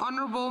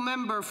Honourable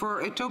Member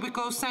for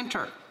Etobicoke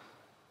Centre.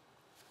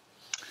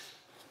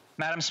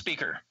 Madam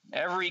Speaker,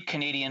 every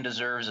Canadian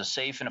deserves a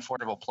safe and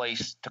affordable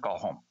place to call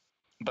home.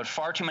 But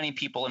far too many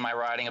people in my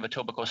riding of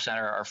Etobicoke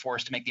Centre are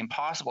forced to make the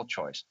impossible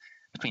choice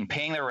between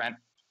paying their rent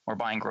or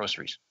buying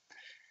groceries.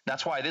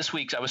 That's why this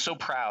week I was so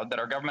proud that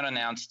our government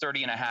announced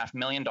 $30.5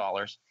 million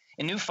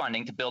in new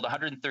funding to build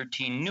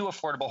 113 new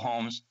affordable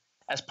homes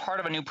as part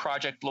of a new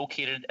project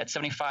located at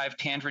 75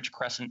 Tandridge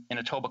Crescent in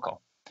Etobicoke.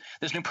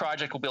 This new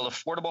project will build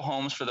affordable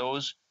homes for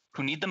those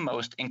who need them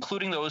most,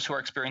 including those who are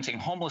experiencing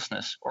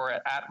homelessness or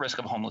at risk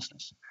of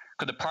homelessness.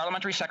 Could the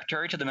Parliamentary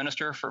Secretary to the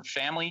Minister for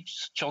Family,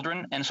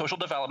 Children and Social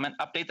Development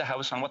update the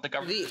House on what the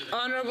government... The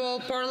Honourable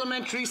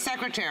Parliamentary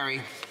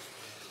Secretary.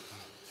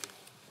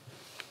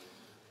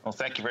 Well,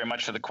 thank you very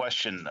much for the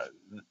question.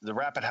 The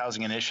Rapid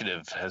Housing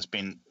Initiative has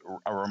been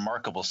a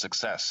remarkable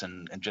success.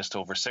 In just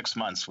over 6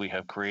 months, we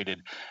have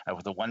created,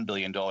 with a $1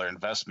 billion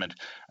investment,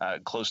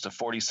 close to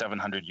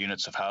 4,700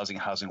 units of housing,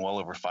 housing well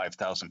over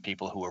 5,000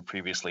 people who were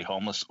previously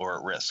homeless or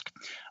at risk.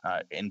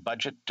 In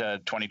budget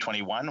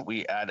 2021,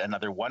 we add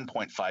another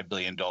 $1.5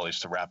 billion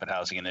to Rapid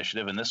Housing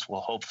Initiative, and this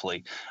will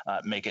hopefully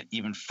make it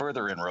even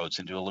further inroads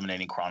into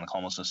eliminating chronic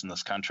homelessness in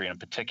this country, and in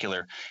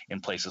particular in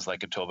places like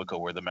Etobicoke,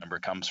 where the member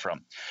comes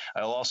from.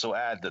 I'll also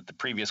add that the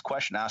previous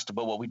question asked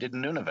about what we did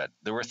in Nunavut.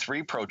 There were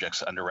 3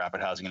 projects under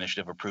Rapid Housing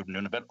Initiative approved in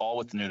Nunavut, all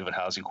with the Nunavut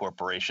Housing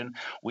Corporation.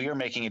 We are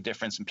making a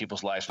difference in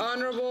people's lives.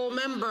 Honourable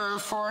member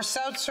for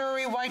South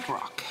Surrey White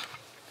Rock.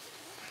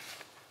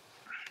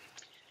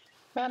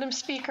 Madam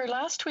Speaker,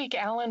 last week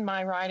Alan,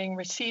 my riding,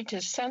 received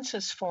his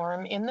census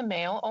form in the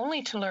mail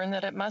only to learn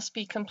that it must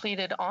be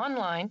completed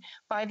online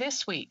by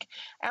this week.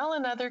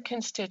 Alan and other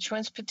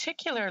constituents,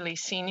 particularly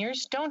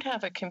seniors, don't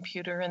have a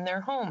computer in their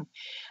home.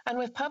 And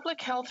with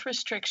public health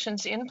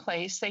restrictions in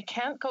place, they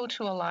can't go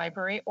to a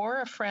library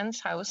or a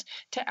friend's house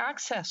to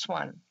access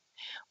one.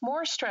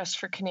 More stress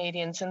for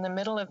Canadians in the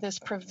middle of this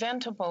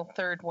preventable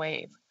third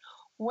wave.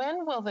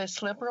 When will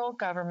this Liberal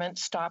government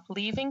stop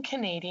leaving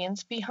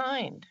Canadians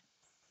behind?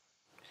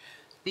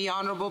 The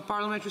Honourable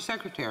Parliamentary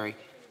Secretary.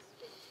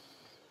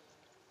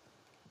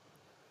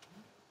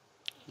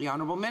 The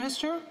Honourable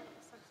Minister.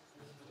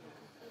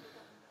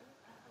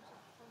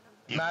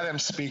 Madam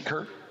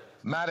Speaker,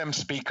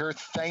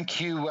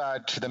 thank you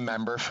to the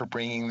member for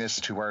bringing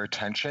this to our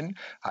attention.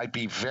 I'd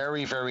be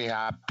very, very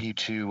happy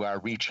to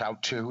reach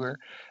out to her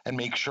and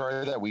make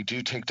sure that we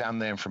do take down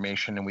the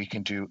information and we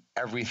can do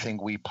everything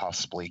we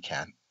possibly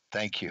can.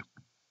 Thank you.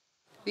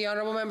 The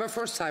Honourable Member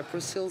for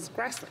Cypress Hills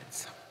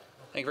Grasslands.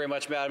 Thank you very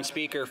much, Madam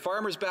Speaker.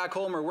 Farmers back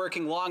home are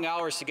working long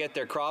hours to get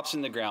their crops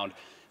in the ground.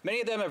 Many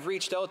of them have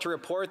reached out to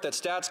report that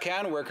Stats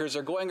Can workers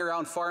are going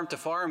around farm to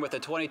farm with the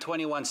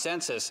 2021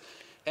 census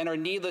and are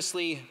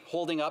needlessly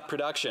holding up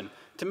production.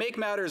 To make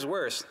matters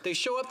worse, they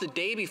show up the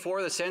day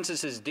before the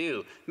census is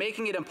due,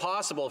 making it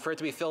impossible for it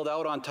to be filled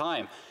out on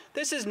time.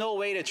 This is no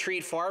way to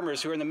treat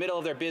farmers who are in the middle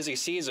of their busy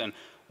season.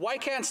 Why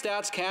can't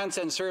Stats Can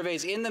send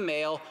surveys in the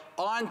mail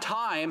on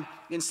time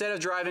instead of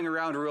driving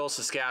around rural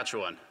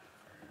Saskatchewan?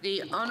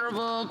 The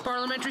Honourable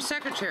Parliamentary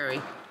Secretary.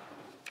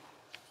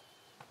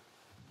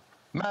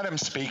 Madam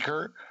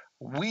Speaker,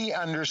 we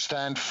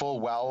understand full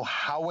well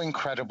how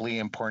incredibly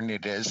important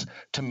it is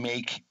to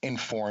make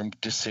informed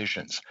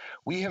decisions.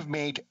 We have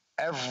made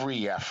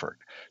every effort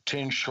to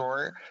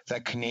ensure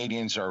that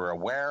Canadians are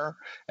aware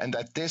and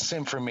that this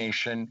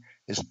information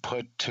is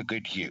put to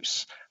good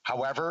use.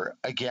 However,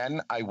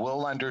 again, I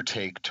will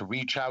undertake to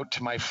reach out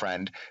to my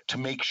friend to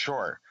make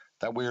sure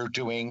that we are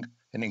doing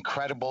an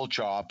incredible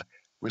job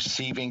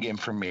receiving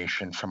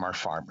information from our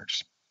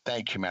farmers.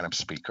 Thank you, Madam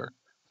Speaker.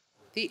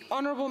 The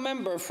Honourable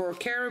Member for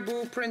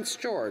Cariboo Prince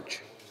George.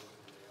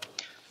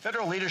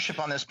 Federal leadership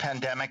on this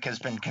pandemic has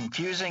been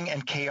confusing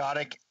and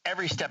chaotic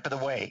every step of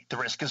the way. The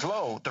risk is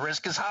low. The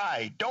risk is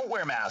high. Don't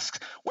wear masks.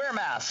 Wear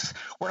masks.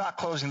 We're not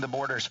closing the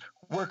borders.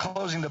 We're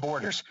closing the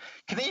borders.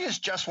 Canadians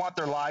just want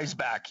their lives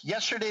back.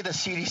 Yesterday, the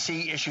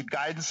CDC issued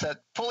guidance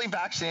that fully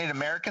vaccinated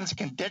Americans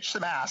can ditch the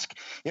mask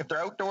if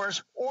they're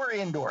outdoors or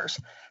indoors.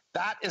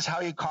 That is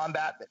how you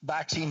combat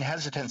vaccine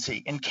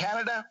hesitancy. In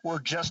Canada, we're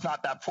just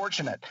not that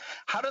fortunate.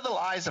 How do the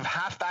lives of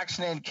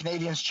half-vaccinated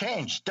Canadians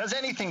change? Does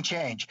anything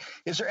change?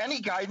 Is there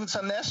any guidance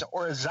on this,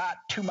 or is that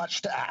too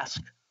much to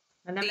ask?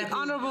 The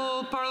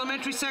Honourable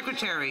Parliamentary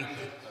Secretary.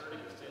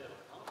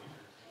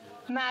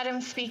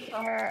 Madam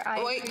Speaker, I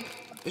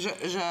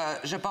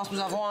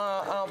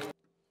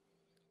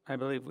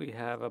believe we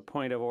have a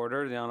point of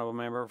order. The Honourable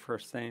Member for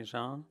Saint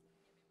Jean.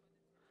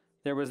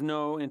 There was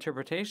no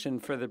interpretation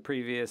for the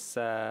previous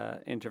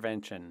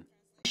intervention.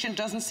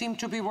 Doesn't seem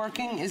to be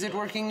working. Is it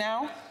working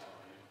now?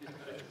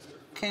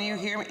 Can you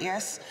hear me?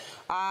 Yes.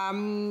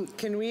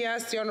 Can we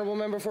ask the Honourable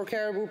Member for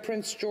Cariboo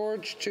Prince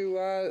George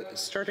to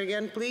start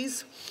again,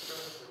 please?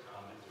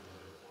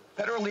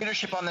 Federal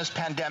leadership on this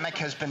pandemic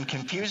has been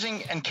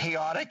confusing and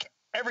chaotic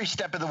every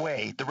step of the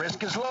way. The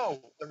risk is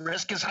low. The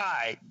risk is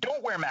high.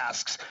 Don't wear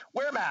masks.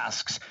 Wear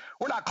masks.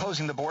 We're not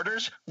closing the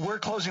borders. We're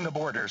closing the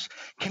borders.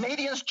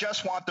 Canadians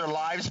just want their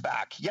lives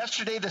back.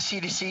 Yesterday, the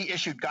CDC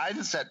issued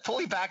guidance that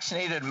fully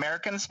vaccinated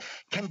Americans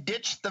can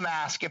ditch the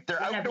mask if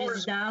they're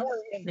outdoors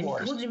or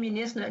indoors. Le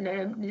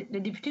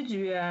député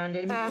du...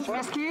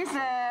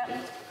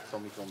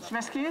 Je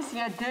m'excuse, il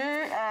y a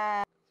deux...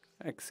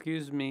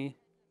 Excuse me,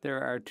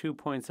 there are 2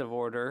 points of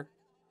order.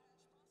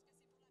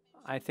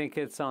 I think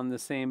it's on the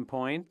same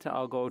point.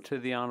 I'll go to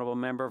the Honourable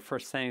Member for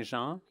Saint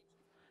Jean.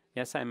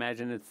 Yes, I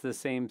imagine it's the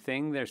same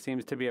thing. There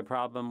seems to be a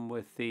problem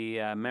with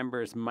the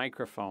member's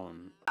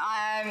microphone.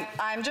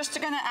 I'm just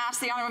going to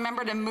ask the Honourable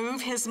Member to move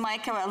his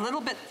mic a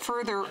little bit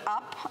further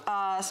up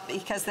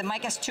because the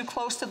mic is too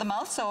close to the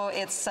mouth, so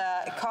it's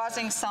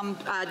causing some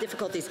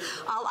difficulties.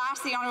 I'll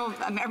ask the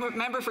Honourable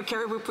Member for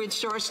Cariboo Prince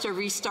George to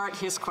restart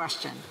his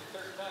question.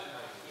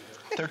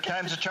 Third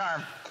time's a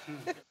charm.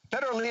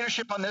 Federal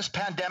leadership on this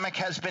pandemic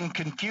has been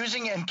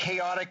confusing and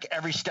chaotic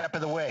every step of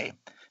the way.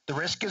 The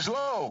risk is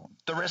low.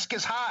 The risk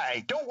is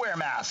high. Don't wear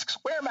masks.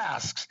 Wear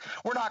masks.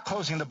 We're not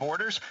closing the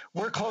borders.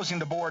 We're closing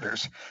the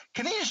borders.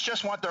 Canadians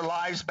just want their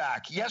lives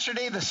back.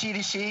 Yesterday, the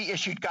CDC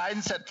issued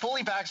guidance that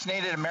fully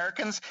vaccinated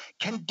Americans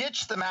can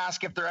ditch the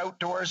mask if they're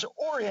outdoors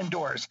or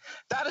indoors.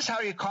 That is how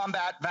you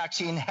combat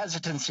vaccine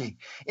hesitancy.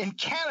 In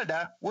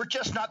Canada, we're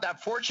just not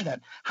that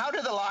fortunate. How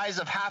do the lives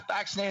of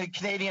half-vaccinated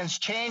Canadians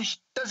change?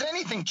 Does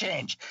anything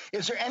change?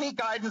 Is there any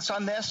guidance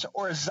on this,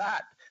 or is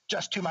that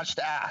just too much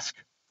to ask?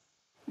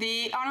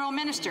 The Honourable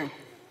Minister.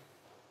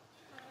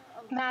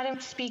 Madam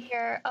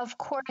Speaker, of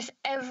course,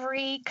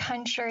 every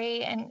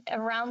country and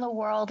around the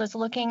world is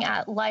looking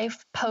at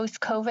life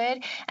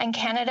post-COVID, and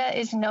Canada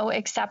is no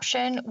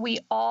exception.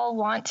 We all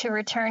want to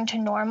return to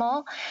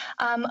normal.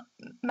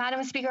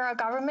 Madam Speaker, our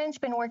government's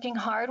been working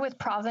hard with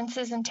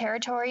provinces and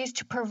territories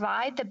to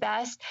provide the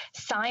best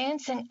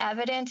science and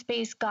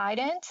evidence-based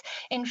guidance.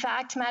 In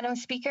fact, Madam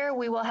Speaker,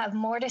 we will have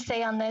more to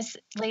say on this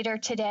later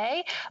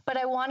today, but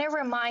I want to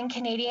remind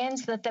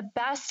Canadians that the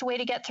best way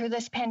to get through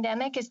this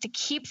pandemic is to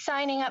keep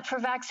signing up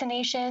for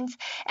vaccinations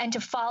and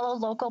to follow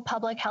local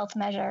public health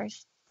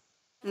measures.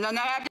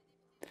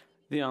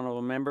 The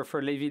Honourable Member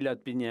for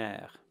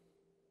Lévis-Lotbinière.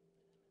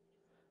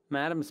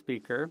 Madam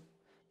Speaker,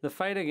 the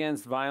fight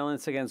against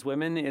violence against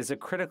women is a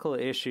critical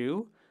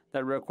issue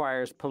that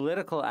requires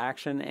political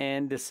action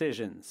and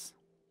decisions.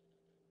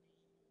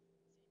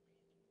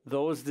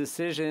 Those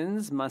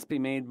decisions must be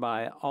made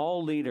by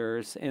all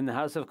leaders in the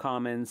House of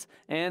Commons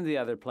and the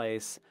other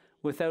place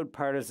without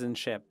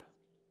partisanship.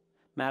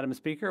 Madam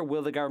Speaker,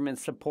 will the government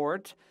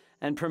support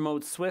and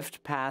promote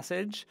swift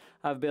passage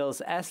of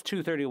Bills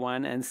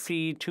S-231 and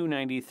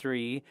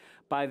C-293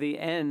 by the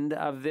end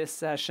of this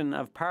session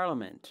of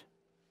Parliament?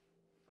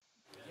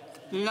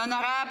 The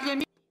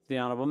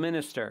Honourable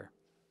Minister.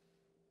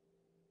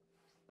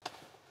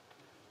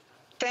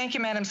 Thank you,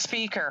 Madam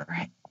Speaker.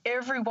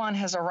 Everyone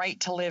has a right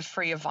to live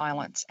free of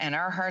violence, and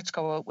our hearts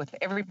go out with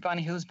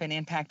everybody who's been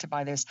impacted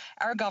by this.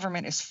 Our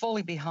government is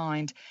fully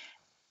behind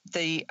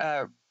the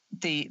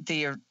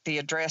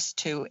address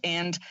to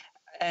end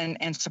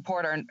and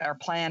support our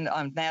plan,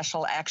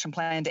 national action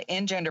plan to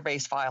end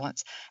gender-based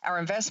violence. Our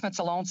investments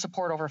alone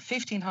support over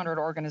 1,500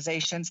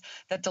 organizations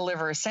that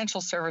deliver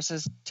essential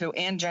services to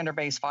end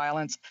gender-based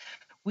violence.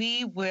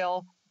 We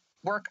will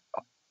work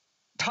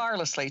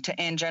tirelessly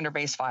to end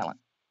gender-based violence.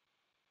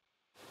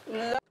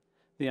 The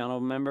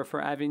Honourable Member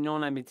for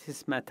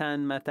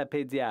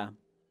Avignon-Amitis-Matane-Matapédia.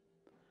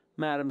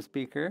 Madam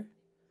Speaker,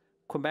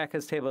 Quebec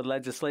has tabled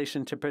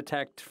legislation to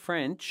protect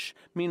French.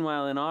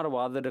 Meanwhile, in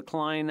Ottawa, the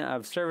decline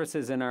of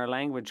services in our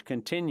language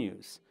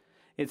continues.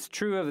 It's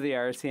true of the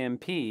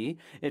RCMP.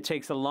 It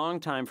takes a long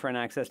time for an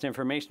access to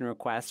information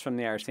request from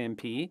the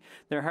RCMP.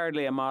 They're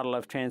hardly a model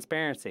of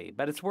transparency.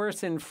 But it's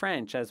worse in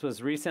French, as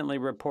was recently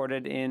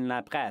reported in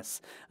La Presse.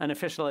 An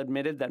official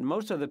admitted that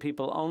most of the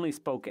people only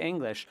spoke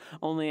English.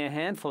 Only a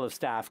handful of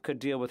staff could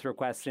deal with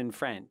requests in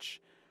French.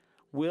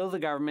 Will the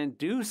government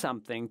do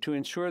something to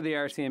ensure the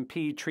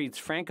RCMP treats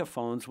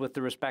francophones with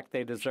the respect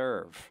they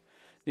deserve?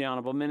 The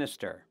Honourable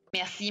Minister.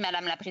 Merci,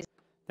 Madame la Présidente.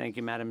 Thank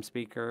you, Madam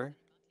Speaker.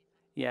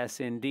 Yes,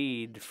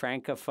 indeed,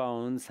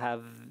 francophones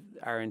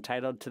are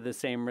entitled to the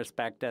same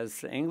respect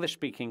as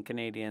English-speaking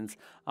Canadians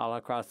all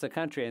across the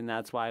country, and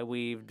that's why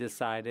we've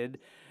decided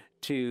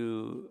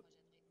to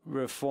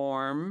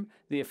reform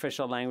the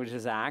Official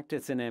Languages Act.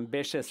 It's an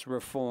ambitious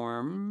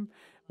reform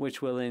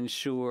which will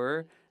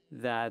ensure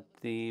that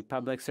the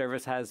public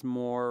service has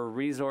more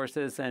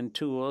resources and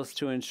tools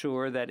to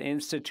ensure that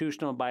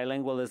institutional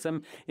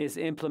bilingualism is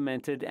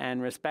implemented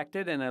and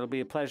respected, and it'll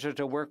be a pleasure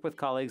to work with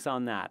colleagues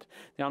on that.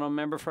 The Honourable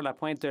Member for La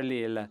Pointe de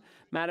l'Île.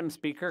 Madam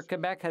Speaker,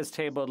 Quebec has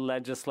tabled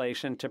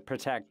legislation to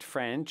protect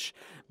French.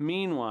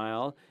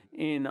 Meanwhile,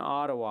 in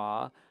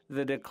Ottawa,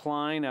 the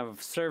decline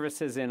of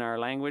services in our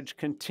language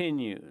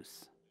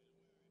continues.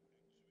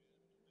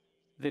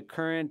 The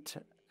current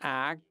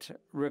Act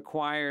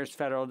requires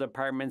federal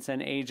departments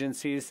and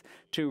agencies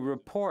to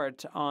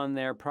report on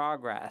their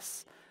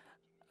progress,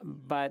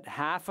 but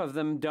half of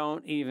them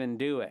don't even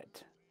do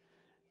it.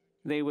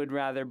 They would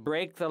rather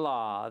break the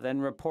law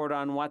than report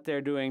on what they're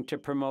doing to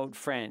promote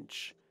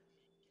French.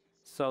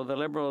 So the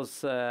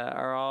Liberals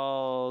are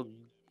all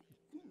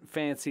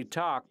fancy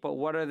talk, but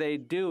what are they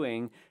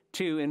doing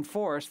to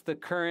enforce the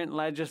current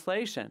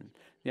legislation?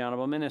 The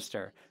Honourable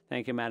Minister.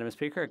 Thank you, Madam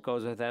Speaker. It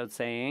goes without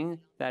saying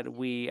that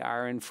we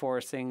are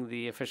enforcing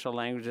the Official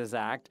Languages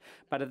Act,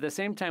 but at the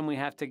same time we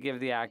have to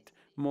give the Act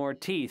more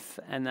teeth,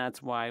 and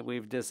that's why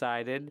we've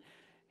decided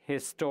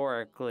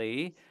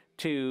historically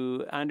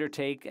to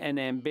undertake an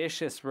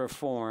ambitious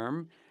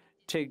reform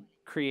to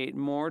create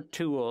more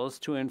tools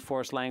to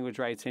enforce language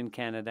rights in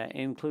Canada,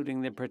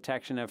 including the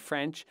protection of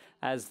French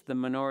as the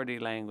minority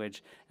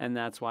language. And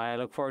that's why I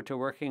look forward to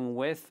working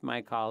with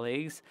my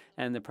colleagues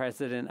and the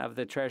President of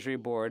the Treasury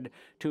Board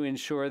to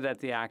ensure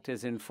that the Act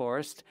is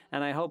enforced.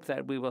 And I hope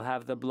that we will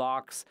have the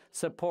Bloc's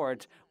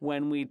support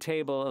when we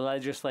table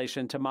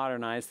legislation to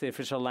modernize the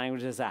Official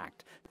Languages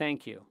Act.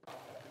 Thank you.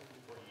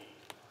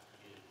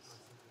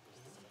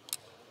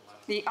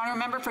 The Honourable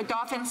Member for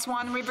Dauphin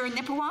Swan River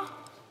Nipawin.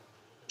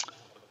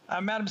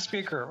 Madam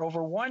Speaker,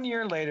 over 1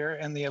 year later,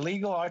 and the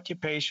illegal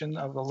occupation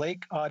of the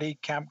Lake Audie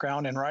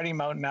campground in Riding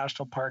Mountain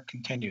National Park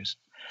continues.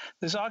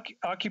 This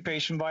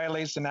occupation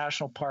violates the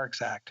National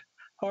Parks Act.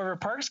 However,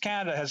 Parks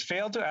Canada has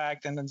failed to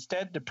act and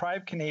instead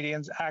deprived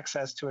Canadians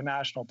access to a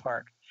national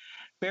park.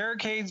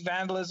 Barricades,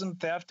 vandalism,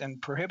 theft,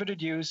 and prohibited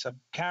use of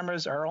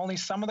cameras are only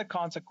some of the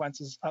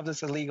consequences of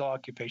this illegal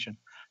occupation,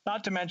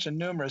 not to mention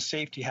numerous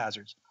safety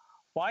hazards.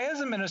 Why has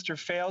the minister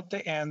failed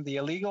to end the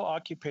illegal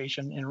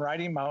occupation in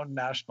Riding Mountain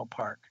National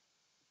Park?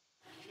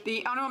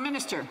 The Honourable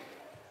Minister.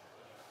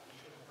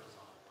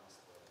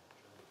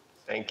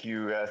 Thank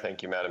you,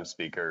 Madam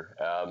Speaker.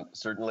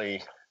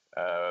 Certainly,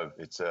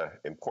 it's an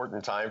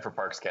important time for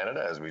Parks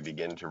Canada as we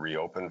begin to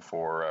reopen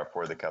for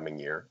the coming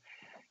year.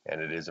 And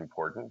it is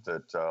important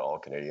that all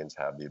Canadians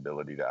have the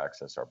ability to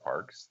access our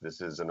parks. This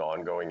is an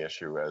ongoing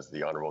issue, as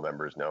the honourable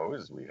members know,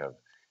 as we have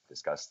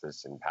discussed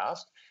this in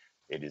past.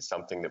 It is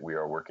something that we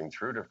are working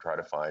through to try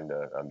to find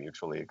a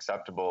mutually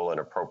acceptable and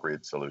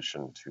appropriate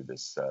solution to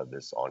this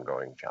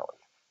ongoing challenge.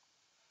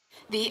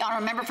 The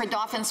Honourable Member for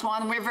Dauphin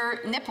Swan River,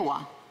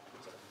 Nipawin.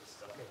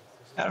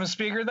 Madam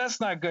Speaker, that's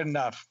not good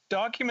enough.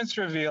 Documents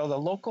reveal that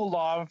local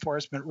law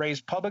enforcement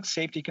raised public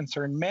safety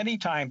concern many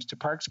times to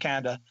Parks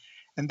Canada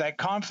and that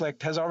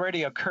conflict has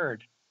already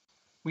occurred.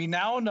 We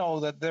now know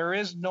that there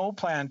is no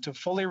plan to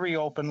fully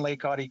reopen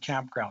Lake Oddie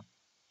Campground.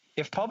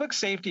 If public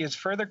safety is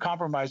further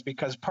compromised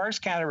because Parks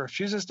Canada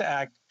refuses to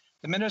act,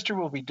 the minister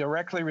will be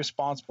directly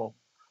responsible.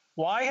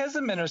 Why has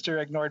the minister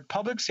ignored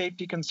public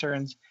safety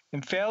concerns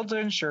and failed to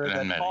ensure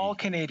that all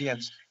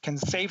Canadians can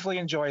safely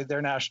enjoy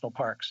their national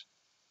parks?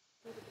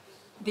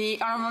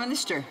 The Honourable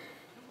Minister.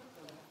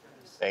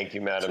 Thank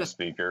you, Madam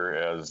Speaker.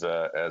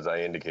 As I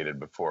indicated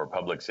before,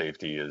 public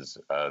safety is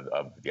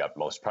of the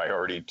utmost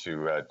priority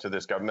to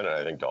this government, and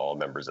I think to all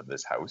members of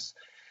this House.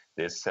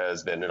 This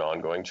has been an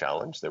ongoing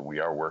challenge that we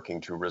are working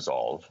to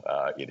resolve.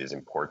 It is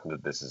important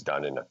that this is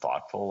done in a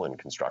thoughtful and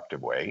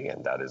constructive way,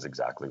 and that is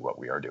exactly what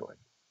we are doing.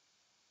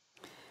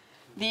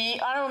 The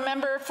Honourable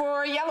Member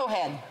for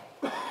Yellowhead.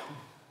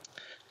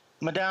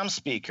 Madam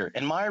Speaker,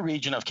 in my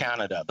region of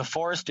Canada, the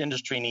forest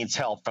industry needs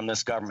help from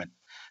this government.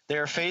 They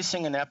are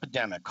facing an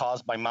epidemic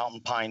caused by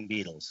mountain pine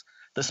beetles.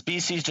 The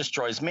species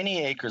destroys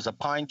many acres of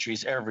pine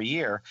trees every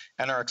year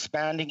and are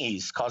expanding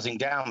east, causing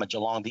damage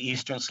along the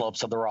eastern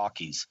slopes of the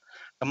Rockies.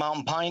 The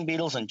mountain pine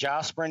beetles in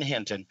Jasper and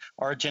Hinton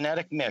are a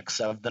genetic mix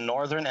of the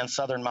northern and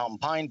southern mountain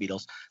pine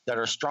beetles that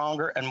are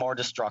stronger and more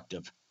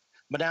destructive.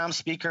 Madam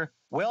Speaker,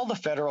 will the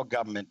federal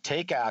government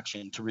take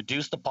action to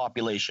reduce the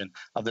population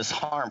of this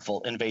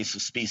harmful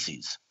invasive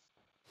species?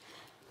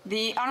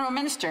 The Honourable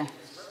Minister.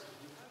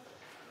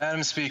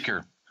 Madam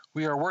Speaker,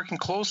 we are working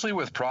closely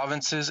with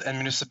provinces and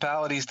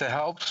municipalities to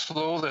help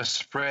slow the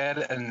spread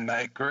and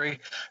mitigate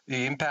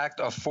the impact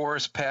of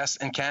forest pests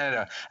in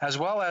Canada, as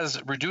well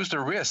as reduce the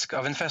risk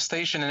of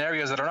infestation in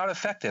areas that are not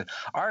affected.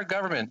 Our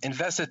government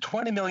invested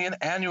 $20 million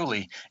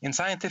annually in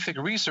scientific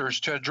research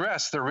to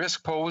address the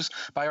risk posed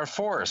by our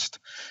forest.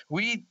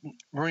 We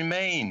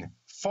remain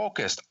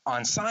focused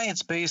on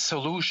science-based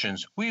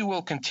solutions. We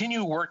will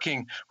continue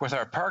working with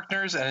our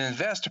partners and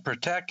invest to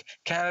protect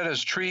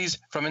Canada's trees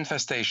from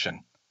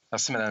infestation.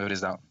 Merci, Madame la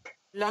Présidente.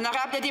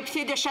 L'honorable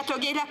député de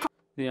Châteauguay-Lacolle.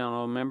 The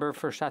Honourable Member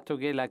for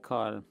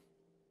Châteauguay-Lacolle.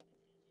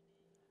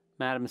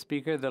 Madam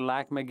Speaker, the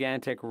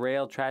Lac-Mégantic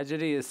rail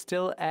tragedy is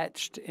still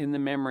etched in the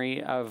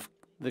memory of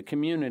the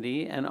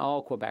community and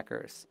all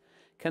Quebecers.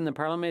 Can the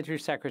Parliamentary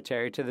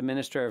Secretary to the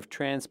Minister of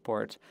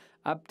Transport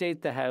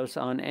update the House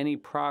on any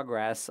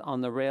progress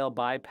on the rail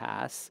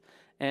bypass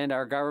and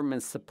our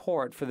government's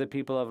support for the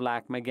people of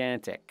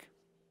Lac-Mégantic?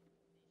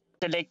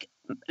 The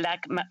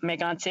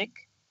Lac-Mégantic.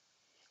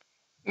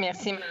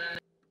 Merci.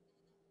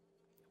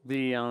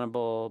 The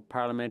Honourable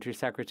Parliamentary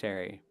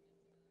Secretary.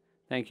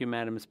 Thank you,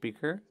 Madam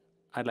Speaker.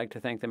 I'd like to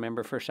thank the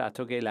member for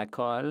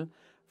Châteauguay-Lacolle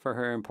for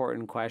her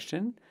important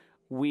question.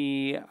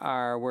 We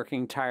are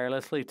working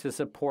tirelessly to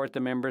support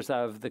the members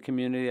of the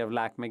community of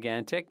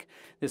Lac-Mégantic.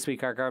 This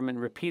week, our government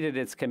repeated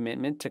its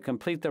commitment to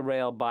complete the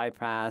rail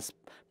bypass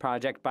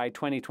project by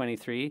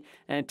 2023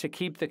 and to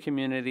keep the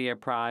community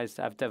apprised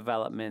of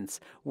developments.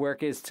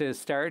 Work is to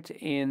start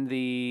in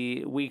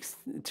the weeks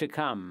to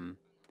come.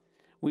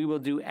 We will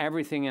do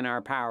everything in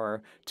our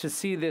power to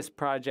see this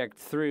project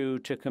through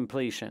to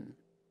completion.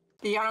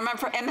 The Honourable Member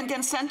for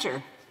Edmonton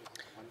Centre.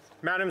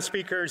 Madam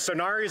Speaker,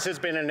 Zanaris has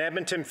been an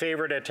Edmonton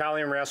favorite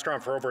Italian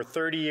restaurant for over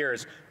 30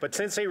 years, but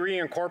since they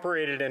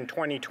reincorporated in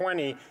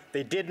 2020,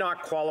 they did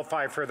not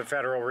qualify for the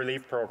federal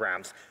relief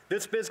programs.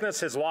 This business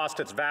has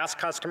lost its vast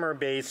customer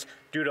base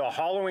due to a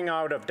hollowing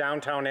out of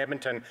downtown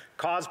Edmonton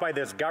caused by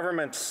this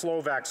government's slow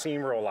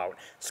vaccine rollout.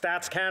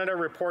 Stats Canada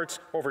reports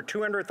over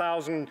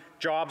 200,000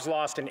 jobs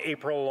lost in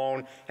April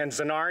alone, and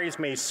Zanaris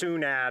may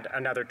soon add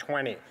another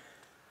 20.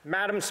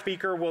 Madam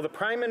Speaker, will the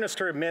Prime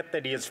Minister admit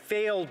that he has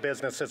failed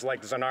businesses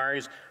like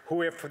Zanaris,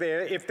 who,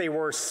 if they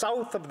were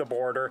south of the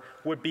border,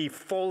 would be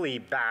fully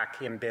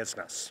back in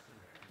business?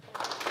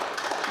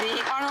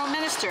 The Honourable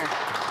Minister.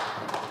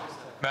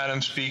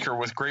 Madam Speaker,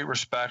 with great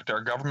respect, our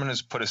government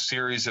has put a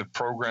series of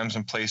programs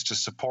in place to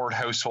support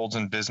households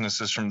and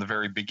businesses from the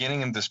very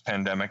beginning of this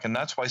pandemic, and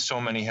that's why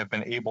so many have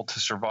been able to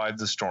survive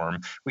the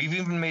storm. We've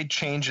even made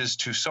changes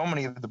to so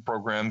many of the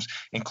programs,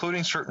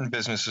 including certain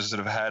businesses that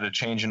have had a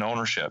change in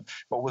ownership.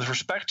 But with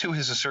respect to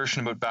his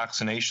assertion about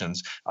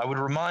vaccinations, I would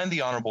remind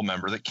the honourable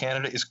member that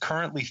Canada is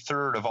currently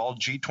third of all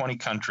G20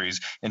 countries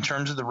in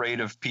terms of the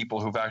rate of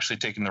people who've actually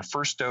taken their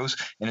first dose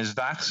and is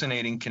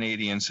vaccinating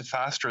Canadians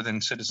faster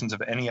than citizens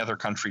of any other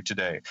country country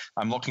today.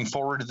 I'm looking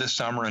forward to this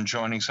summer and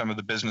joining some of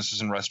the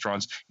businesses and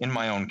restaurants in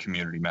my own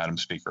community, Madam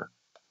Speaker.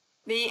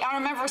 The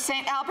honourable member for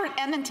St. Albert,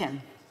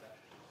 Edmonton.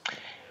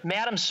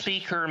 Madam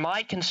Speaker,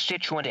 my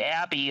constituent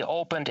Abby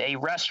opened a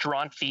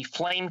restaurant, the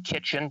Flame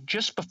Kitchen,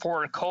 just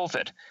before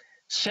COVID.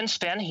 Since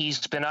then,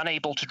 he's been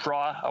unable to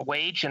draw a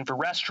wage, and the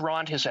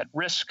restaurant is at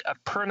risk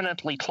of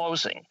permanently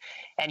closing.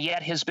 And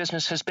yet his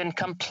business has been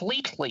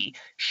completely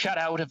shut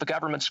out of the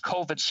government's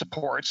COVID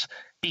supports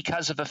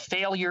because of a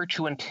failure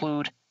to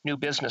include new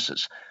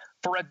businesses.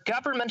 For a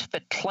government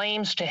that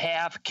claims to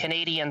have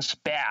Canadians'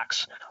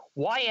 backs,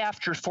 why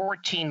after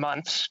 14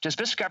 months does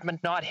this government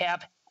not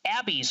have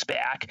Abby's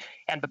back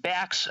and the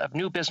backs of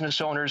new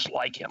business owners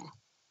like him?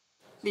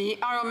 The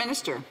honourable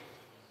minister.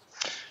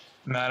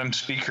 Madam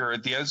Speaker,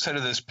 at the outset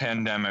of this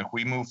pandemic,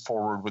 we moved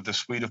forward with a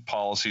suite of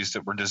policies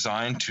that were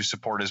designed to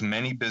support as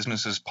many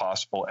businesses as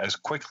possible as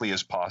quickly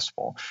as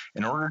possible.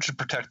 In order to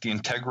protect the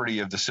integrity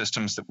of the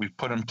systems that we've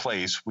put in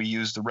place, we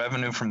used the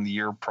revenue from the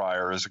year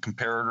prior as a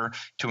comparator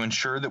to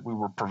ensure that we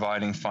were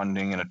providing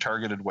funding in a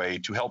targeted way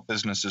to help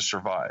businesses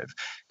survive.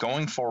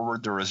 Going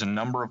forward, there is a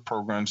number of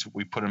programs that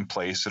we put in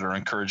place that are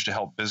encouraged to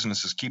help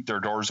businesses keep their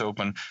doors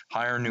open,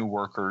 hire new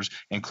workers,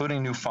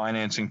 including new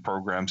financing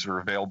programs that are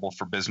available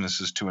for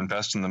businesses to invest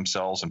in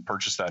themselves and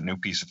purchase that new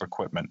piece of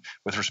equipment.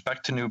 With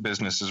respect to new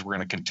businesses, we're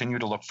going to continue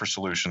to look for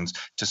solutions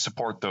to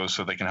support those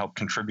so they can help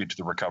contribute to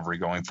the recovery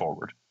going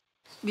forward.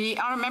 The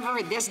honourable member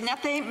for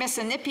Desnethé,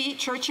 Missinippi,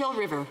 Churchill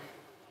River.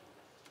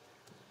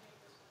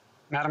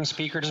 Madam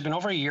Speaker, it has been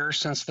over a year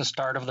since the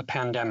start of the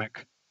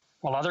pandemic.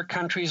 While other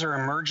countries are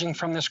emerging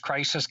from this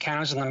crisis,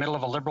 Canada's in the middle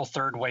of a Liberal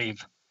third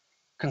wave.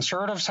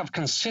 Conservatives have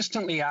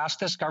consistently asked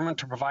this government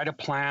to provide a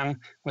plan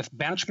with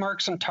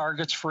benchmarks and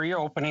targets for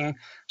reopening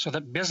so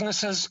that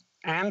businesses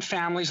and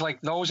families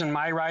like those in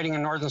my riding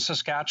in northern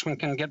Saskatchewan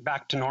can get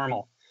back to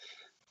normal.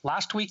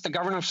 Last week, the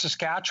government of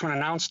Saskatchewan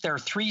announced their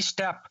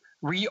three-step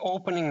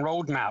reopening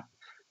roadmap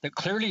that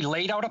clearly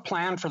laid out a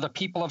plan for the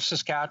people of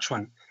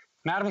Saskatchewan.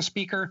 Madam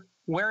Speaker,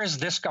 where is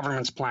this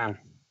government's plan?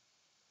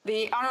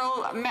 The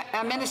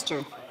honourable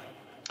minister.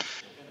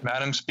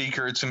 Madam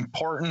Speaker, it's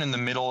important in the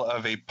middle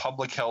of a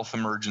public health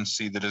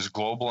emergency that is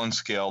global in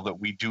scale that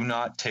we do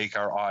not take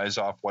our eyes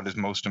off what is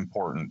most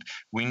important.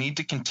 We need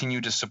to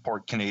continue to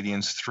support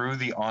Canadians through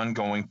the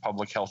ongoing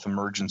public health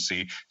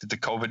emergency that the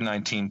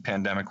COVID-19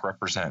 pandemic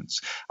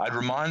represents. I'd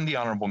remind the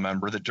honourable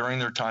member that during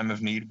their time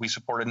of need, we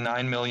supported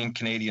 9 million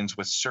Canadians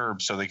with CERB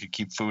so they could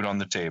keep food on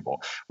the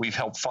table. We've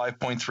helped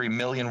 5.3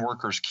 million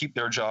workers keep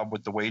their job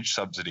with the wage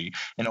subsidy,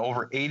 and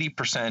over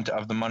 80%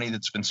 of the money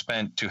that's been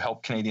spent to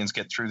help Canadians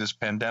get through this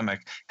pandemic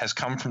has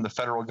come from the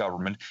federal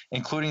government,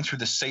 including through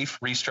the Safe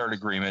Restart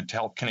Agreement to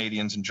help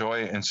Canadians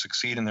enjoy and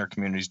succeed in their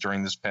communities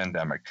during this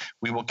pandemic.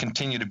 We will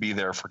continue to be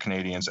there for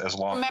Canadians as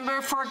long.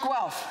 Member for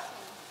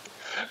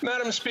Guelph.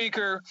 Madam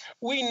Speaker,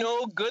 we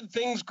know good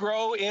things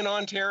grow in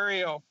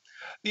Ontario.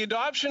 The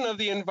adoption of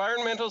the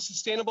environmental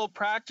sustainable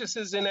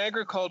practices in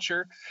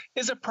agriculture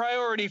is a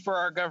priority for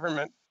our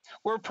government.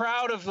 We're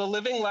proud of the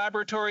Living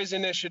Laboratories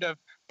Initiative,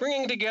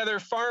 bringing together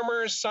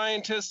farmers,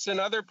 scientists,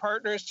 and other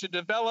partners to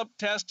develop,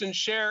 test, and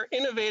share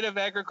innovative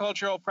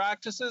agricultural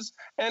practices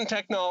and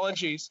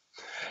technologies.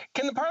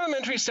 Can the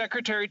Parliamentary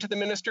Secretary to the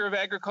Minister of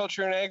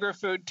Agriculture and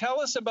Agri-Food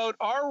tell us about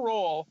our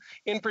role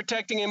in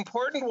protecting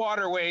important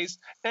waterways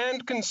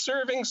and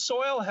conserving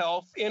soil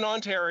health in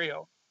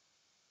Ontario?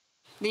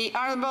 The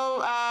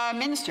Honourable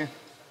Minister.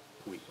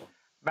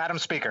 Madam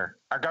Speaker,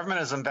 our government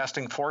is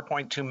investing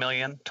 $4.2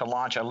 million to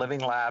launch a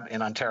living lab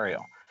in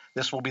Ontario.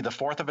 This will be the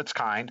fourth of its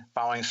kind,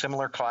 following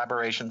similar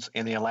collaborations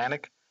in the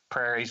Atlantic,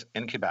 Prairies,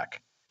 and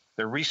Quebec.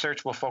 The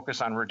research will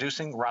focus on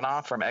reducing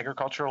runoff from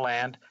agricultural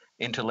land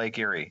into Lake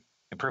Erie,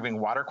 improving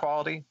water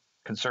quality,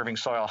 conserving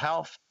soil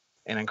health,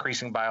 and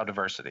increasing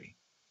biodiversity.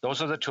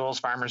 Those are the tools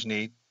farmers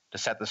need to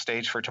set the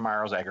stage for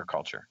tomorrow's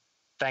agriculture.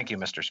 Thank you,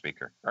 Mr.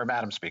 Speaker, or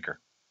Madam Speaker.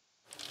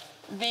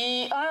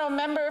 The honourable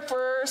member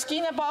for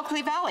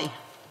Skeena-Balclay Valley.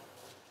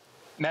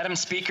 Madam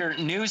Speaker,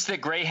 news that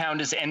Greyhound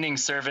is ending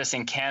service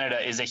in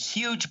Canada is a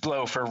huge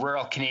blow for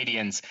rural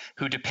Canadians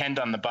who depend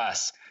on the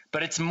bus.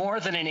 But it's more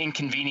than an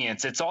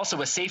inconvenience. It's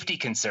also a safety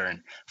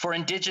concern for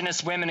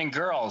Indigenous women and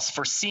girls,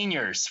 for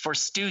seniors, for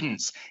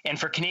students, and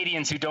for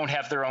Canadians who don't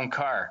have their own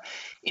car.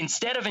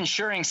 Instead of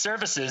ensuring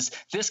services,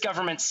 this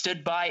government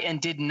stood by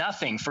and did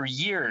nothing for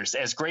years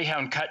as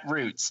Greyhound cut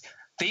routes.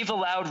 They've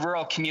allowed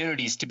rural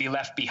communities to be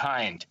left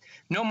behind.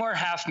 No more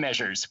half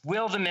measures.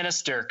 Will the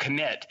minister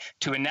commit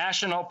to a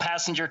national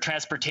passenger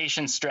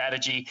transportation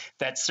strategy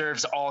that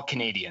serves all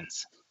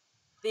Canadians?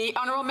 The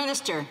honourable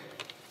minister.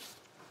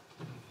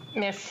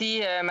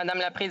 Merci, Madame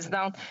la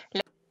Présidente.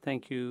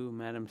 Thank you,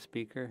 Madam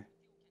Speaker.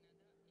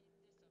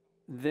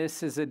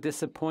 This is a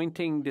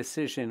disappointing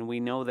decision. We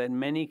know that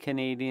many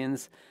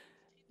Canadians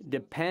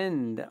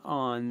depend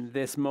on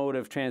this mode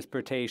of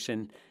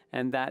transportation,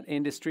 and that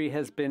industry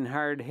has been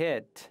hard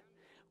hit.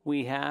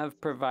 We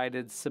have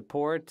provided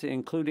support,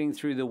 including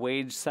through the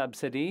wage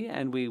subsidy,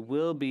 and we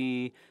will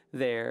be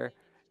there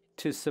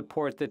to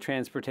support the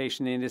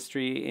transportation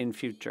industry in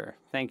future.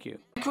 Thank you.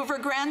 Vancouver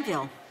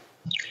Granville.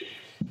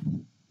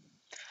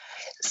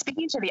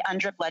 to the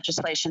UNDRIP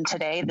legislation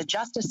today, the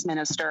Justice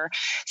Minister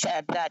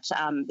said that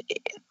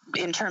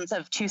in terms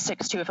of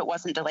 262, if it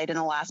wasn't delayed in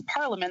the last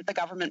Parliament, the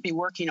government be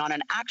working on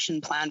an action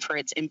plan for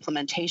its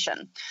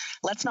implementation.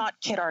 Let's not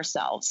kid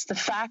ourselves. The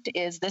fact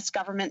is this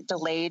government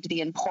delayed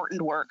the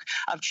important work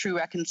of true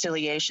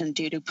reconciliation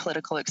due to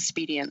political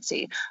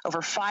expediency.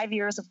 Over 5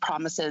 years of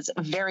promises,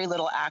 very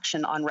little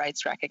action on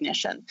rights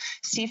recognition.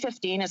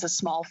 C-15 is a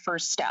small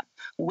first step.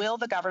 Will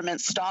the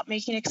government stop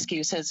making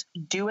excuses,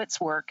 do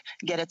its work,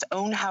 get its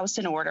own house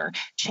in order,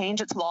 change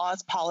its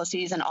laws,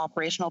 policies, and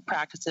operational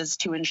practices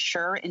to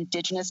ensure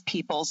Indigenous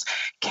peoples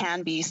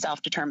can be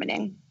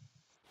self-determining?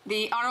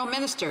 The Honourable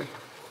Minister.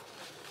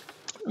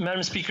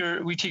 Madam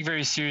Speaker, we take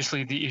very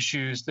seriously the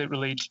issues that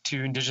relate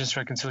to Indigenous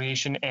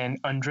reconciliation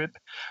and UNDRIP.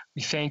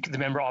 We thank the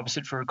member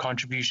opposite for her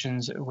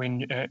contributions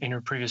when in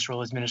her previous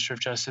role as Minister of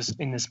Justice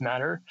in this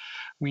matter.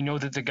 We know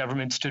that the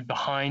government stood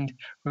behind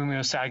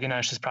Romeo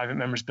Saganash's private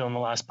member's bill in the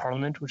last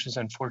Parliament, which is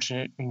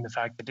unfortunate in the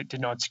fact that it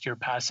did not secure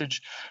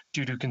passage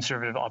due to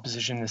Conservative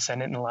opposition in the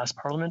Senate in the last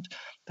Parliament.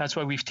 That's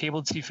why we've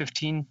tabled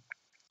C-15.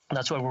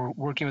 That's why we're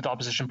working with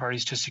opposition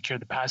parties to secure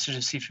the passage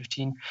of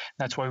C-15.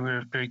 That's why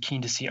we're very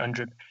keen to see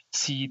UNDRIP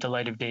see the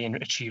light of day and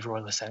achieve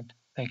royal assent.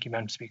 Thank you,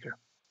 Madam Speaker.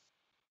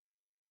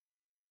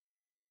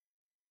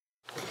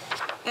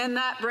 And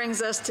that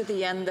brings us to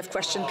the end of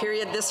question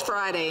period this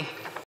Friday.